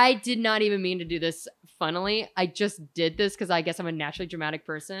 I did not even mean to do this. Funnily, I just did this because I guess I'm a naturally dramatic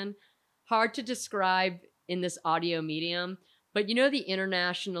person. Hard to describe in this audio medium, but you know the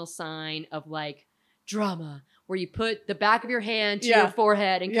international sign of like drama, where you put the back of your hand to Yeah. your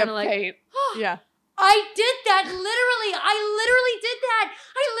forehead and Yeah, kind of like, paint. Yeah. I did that literally. I literally did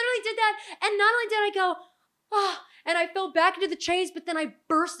that. And not only did I go, oh, and I fell back into the chaise, but then I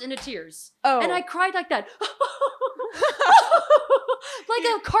burst into tears. Oh. And I cried like that. Like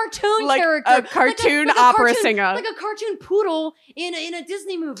a cartoon Like character. a cartoon like opera cartoon, singer. Like a cartoon poodle in a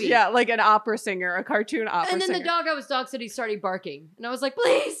Disney movie. Yeah, like an opera singer, a cartoon opera And then singer. the dog I was dog sitting started barking. And I was like,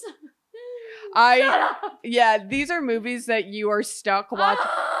 please. Yeah, these are movies that you are stuck watching.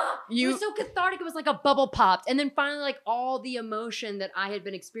 It was so cathartic. It was like a bubble popped. And then finally, like all the emotion that I had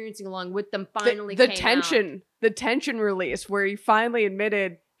been experiencing along with them finally the came tension release where he finally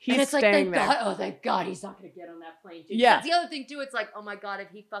admitted he's and it's like, staying thank there. God, oh, thank God he's not going to get on that plane. Dude. Yeah. That's the other thing, too. It's like, oh my God, if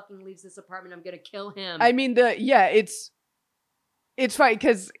he fucking leaves this apartment, I'm going to kill him. I mean, it's fine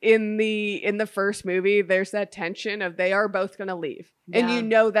because in the first movie, there's that tension of they are both going to leave. And Yeah. you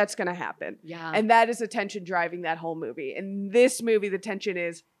know that's going to happen. Yeah. And that is the tension driving that whole movie. In this movie, the tension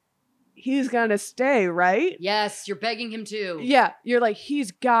is he's going to stay, right? Yes, you're begging him to. Yeah, you're like,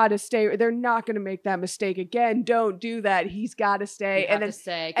 he's got to stay. They're not going to make that mistake again. Don't do that. He's got to stay. You have to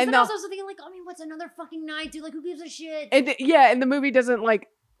stay. and And the- I was also thinking, like, I mean, what's another fucking night, dude? Like, who gives a shit? And the movie doesn't like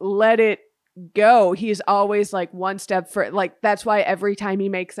let it go. He's always like one step for like that's why every time he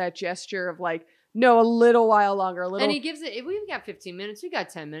makes that gesture of like, no, a little while longer, a little. And he gives it, we got 15 minutes, we got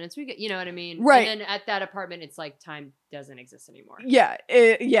 10 minutes, we got, you know what I mean? Right. And then at that apartment, it's like time doesn't exist anymore.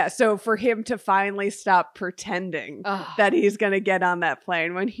 Yeah. So for him to finally stop pretending Ugh. that he's going to get on that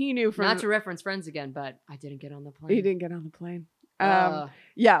plane when he knew from Not to reference Friends again, but I didn't get on the plane. he didn't get on the plane. Ugh.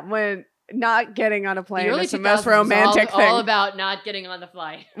 Yeah, when not getting on a The plane early is the 2000s most was romantic thing. all about not getting on the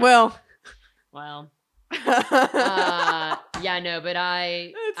flight. Well, Well, yeah, no, but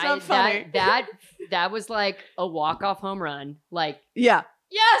It's not funny. that was like a walk-off home run. Like, yeah.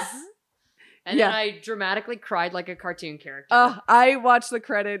 yes! And Yeah. then I dramatically cried like a cartoon character. I watched the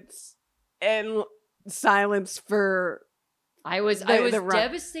credits in silence for I was the run.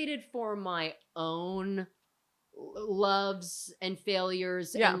 devastated for my own loves and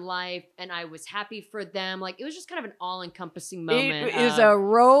failures Yeah. in life, and I was happy for them. Like, it was just kind of an all-encompassing moment. It is of- a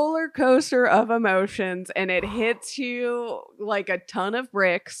roller coaster of emotions and it hits you like a ton of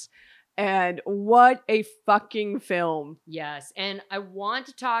bricks. And what a fucking film. Yes, and I want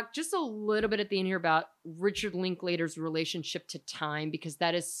to talk just a little bit at the end here about Richard Linklater's relationship to time, because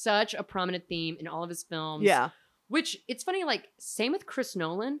that is such a prominent theme in all of his films. Yeah. Which, it's funny, like, same with Chris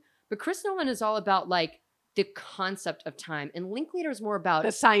Nolan, but Chris Nolan is all about, like, the concept of time. And Linklater is more about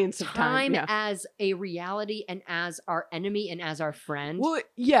The science of time. Yeah. as a reality and as our enemy and as our friend. Well,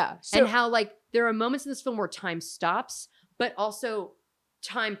 yeah. So, And how like there are moments in this film where time stops, but also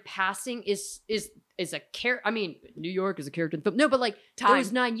time passing is a character. I mean, New York is a character in the film. No, but like Time.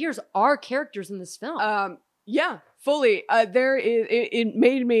 those 9 years are characters in this film. yeah, fully. There is. It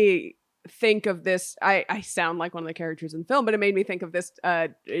made me think of this. I sound like one of the characters in the film, but it made me think of this.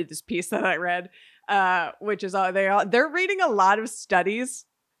 This piece that I read, which is they're reading a lot of studies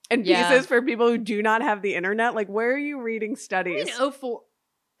and Yeah. pieces for people who do not have the internet. Like, where are you reading studies? In 04.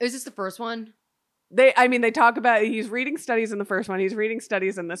 Is this the first one? They talk about he's reading studies in the first one. He's reading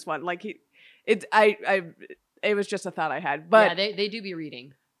studies in this one. Like it was just a thought I had, but yeah, they do be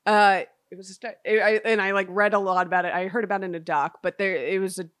reading. it was I like read a lot about it. I heard about it in a doc, but it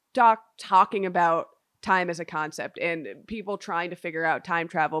was a doc talking about time as a concept and people trying to figure out time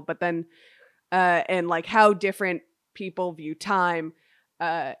travel, but then and like how different people view time.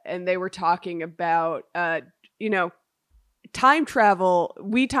 And they were talking about time travel.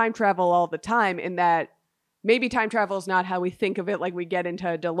 We time travel all the time, in that maybe time travel is not how we think of it. Like we get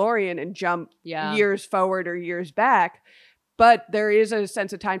into a DeLorean and jump Yeah. years forward or years back. But there is a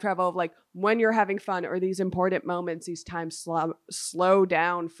sense of time travel of like when you're having fun or these important moments, these times slow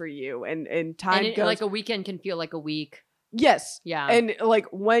down for you, and time And goes. like a weekend can feel like a week. Yes. Yeah. And like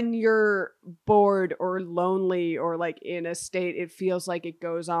when you're bored or lonely or like in a state, it feels like it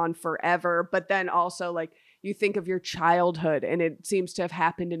goes on forever. But then also like you think of your childhood and it seems to have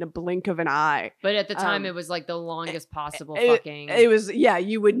happened in a blink of an eye. But at the time, Um, it was like the longest possible It fucking. was, yeah,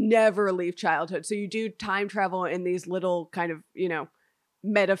 you would never leave childhood. So you do time travel in these little kind of,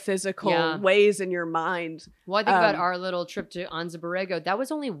 metaphysical Yeah. ways in your mind. Well, I think about um, our little trip to Anza Borrego. That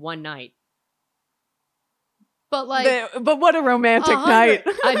was only one night. But like, But what a romantic 100 night.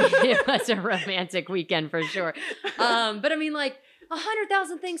 I mean, it was a romantic weekend for sure. But I mean, like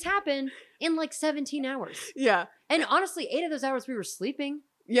 100,000 things happen in like 17 hours. Yeah. And honestly, 8 of those hours we were sleeping.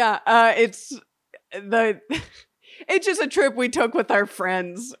 Yeah. It's just a trip we took with our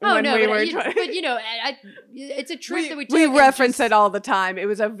friends when we were it's a trip that we took. we and reference just- it all the time. It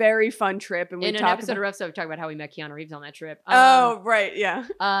was a very fun trip, and we in an talk episode about. of Refso, we talk about how we met Keanu Reeves on that trip. Oh, right, yeah.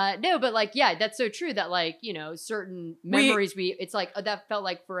 No, but like, yeah, that's so true that like, certain memories it's like, oh, that felt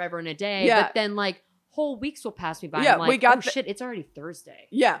like forever and a day. Yeah. But then like whole weeks will pass me by. Yeah, I'm like, we got oh shit, it's already Thursday.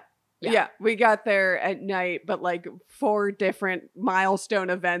 Yeah. Yeah. Yeah, we got there at night, but like 4 different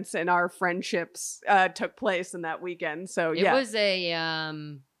milestone events in our friendships took place in that weekend. So It yeah, was a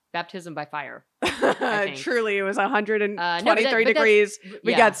baptism by fire. think. truly, it was No, but 123 but that's- degrees.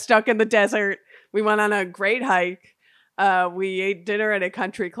 We yeah. got stuck in the desert. We went on a great hike. We ate dinner at a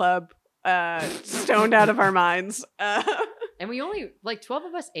country club, stoned out of our minds. And we only like 12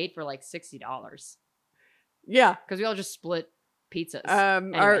 of us ate for like $60 Yeah, because we all just split pizzas.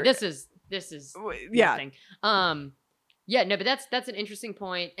 our this is yeah. nothing. Yeah, no, but that's an interesting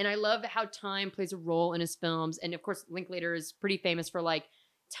point, and I love how time plays a role in his films. And of course, Linklater is pretty famous for like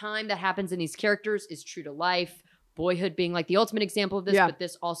time that happens in these characters is true to life. Boyhood being like the ultimate example of this, Yeah. but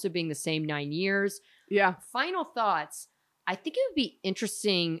this also being the same 9 years. Yeah. Final thoughts. I think it would be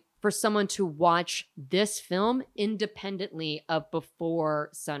interesting for someone to watch this film independently of Before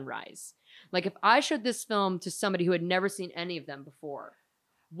Sunrise. Like if I showed this film to somebody who had never seen any of them before,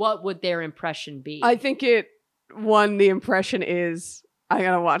 what would their impression be? I think the impression is I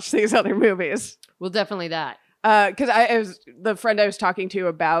gotta watch these other movies. Well, definitely that. Because I was the friend I was talking to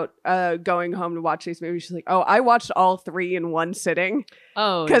about going home to watch these movies. She's like, "Oh, I watched all 3 in one sitting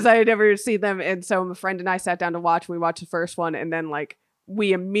Oh, because I had never seen them." And so my friend and I sat down to watch. We watched the first one, and then like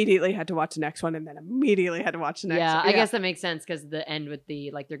we immediately had to watch the next one, and then immediately had to watch the next. yeah, one. I guess that makes sense because the end with the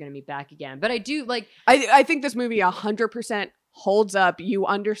like they're gonna meet back again. But I do like I think this movie 100% holds up. You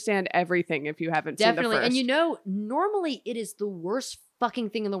understand everything if you haven't definitely, seen the first. and normally it is the worst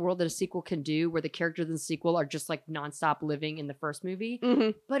fucking thing in the world that a sequel can do, where the characters in the sequel are just like nonstop living in the first movie.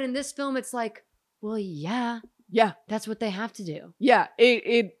 Mhm. But in this film, it's like, well, yeah, Yeah, that's what they have to do. yeah.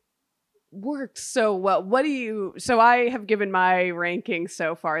 It works so well. So I have given my ranking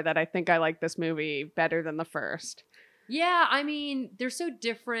so far that I think I like this movie better than the first. Yeah, I mean, they're so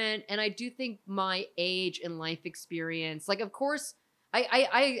different, and I do think my age and life experience, like, of course,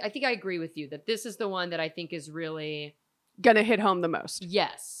 I think I agree with you that this is the one that I think is really, Gonna hit home the most.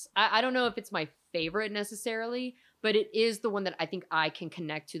 yes. I don't know if it's my favorite necessarily, but it is the one that I think I can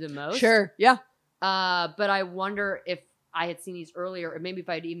connect to the most. Sure. Yeah. But I wonder if I had seen these earlier, or maybe if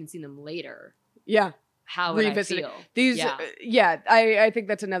I'd even seen them later, Yeah. how would I Revisiting feel? These. Yeah. Yeah. I think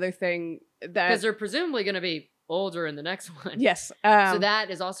that's another thing Because that. they're presumably going to be older in the next one. Yes. So that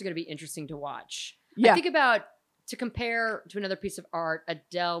is also going to be interesting to watch. Yeah. I think about, to compare to another piece of art,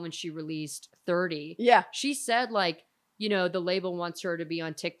 Adele, when she released 30, Yeah. she said, like, you know, the label wants her to be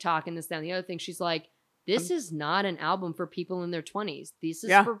on TikTok and this, that, and the other thing. She's like, this is not an album for people in their 20s. This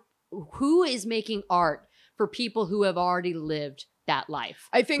is for who is making art for people who have already lived that life.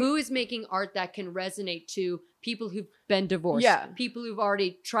 I think Who is making art that can resonate to people who've been divorced, Yeah. people who've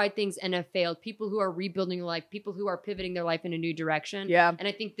already tried things and have failed, people who are rebuilding their life, people who are pivoting their life in a new direction. Yeah. And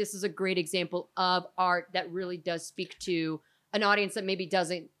I think this is a great example of art that really does speak to an audience that maybe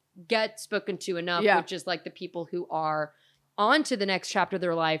doesn't get spoken to enough, Yeah. which is like the people who are on to the next chapter of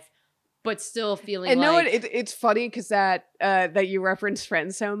their life, but still feeling And like, know what? It's funny because that you reference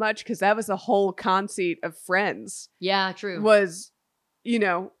Friends so much, because that was the whole conceit of Friends yeah, true. was, you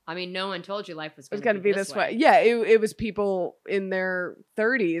know, I mean, no one told you life was it was going going to be this way. Yeah, it was people in their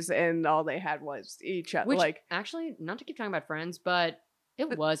 30s and all they had was each other. Which, like, actually, not to keep talking about Friends, but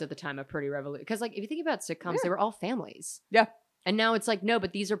it was at the time a pretty revolution. Because, like, if you think about sitcoms, they were all families. Yeah. And now it's like, no,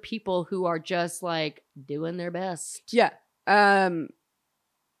 but these are people who are just, like, doing their best. yeah.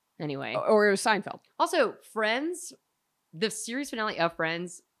 Anyway. Or it was Seinfeld. Also, Friends, the series finale of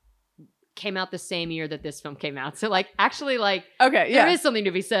Friends came out the same year that this film came out. So, like, actually, like, Okay, yeah. there is something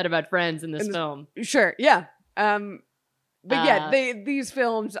to be said about Friends in this film. Sure, yeah. But yeah, these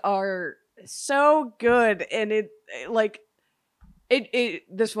films are so good, and it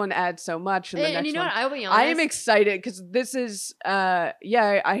this one adds so much. And, the And next you know one, what? I'll be honest. I am excited because this is I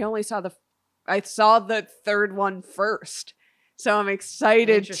only saw the third one first, so I'm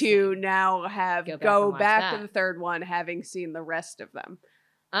excited to Interesting. now Go go back back and watch to the third one, having seen the rest of them.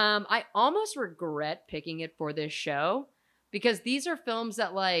 I almost regret picking it for this show because these are films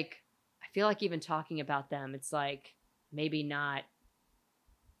that, like, I feel like even talking about them, it's like maybe not.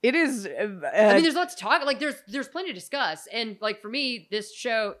 It is. I mean, there's lots to talk. Like, there's plenty to discuss, and like for me, this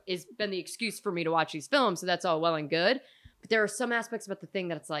show has been the excuse for me to watch these films, so that's all well and good. But there are some aspects about the thing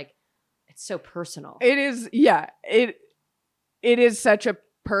that it's like, it's so personal. It is. Yeah. It is such a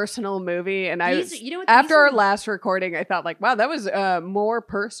personal movie, and These- you know what, after these our are- last recording, I thought like, wow, that was more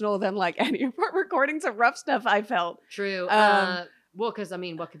personal than like any of our recordings of Rough Stuff. I felt. True. Well, because I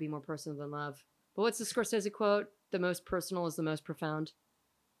mean, what could be more personal than love? But what's the Scorsese quote? The most personal is the most profound.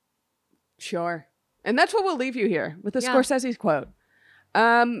 Sure. And that's what we'll leave you here with the Yeah. Scorsese's quote.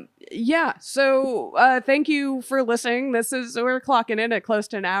 Yeah. So thank you for listening. We're clocking in at close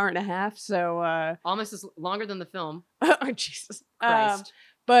to an hour and a half. So Almost as longer than the film. oh Jesus Christ.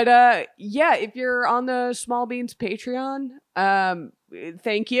 But yeah, if you're on the Small Beans Patreon,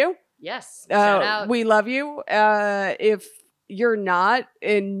 thank you. Yes. Shout out. We love you. If you're not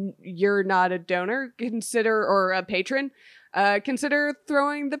and you're not a donor, or a patron, consider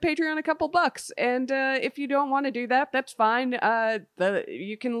throwing the Patreon a couple bucks. And if you don't want to do that, that's fine.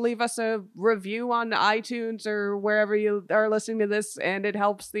 You can leave us a review on iTunes or wherever you are listening to this, and it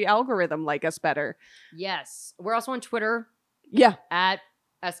helps the algorithm like us better. Yes. We're also on Twitter Yeah. at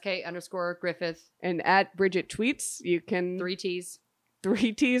 @SK_Griffith. And at Bridget Tweets, you can 3 T's.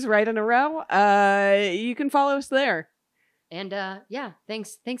 3 T's right in a row. You can follow us there. And yeah,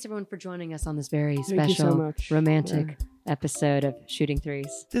 thanks everyone for joining us on this very Thank you so special much. romantic episode of Shooting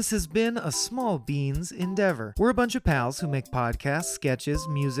Threes. This has been a Small Beans endeavor. We're a bunch of pals who make podcasts, sketches,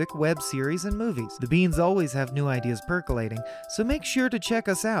 music, web series, and movies. The Beans always have new ideas percolating, so make sure to check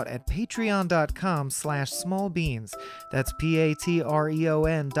us out at patreon.com/smallbeans. That's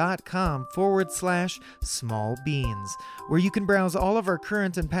patreon.com/smallbeans, where you can browse all of our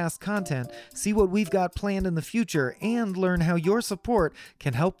current and past content, see what we've got planned in the future, and learn how your support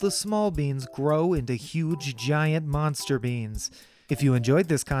can help the Small Beans grow into huge, giant monster beans. If you enjoyed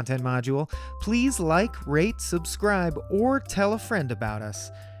this content module, please like, rate, subscribe, or tell a friend about us.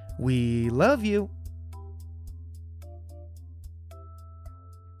 We love you.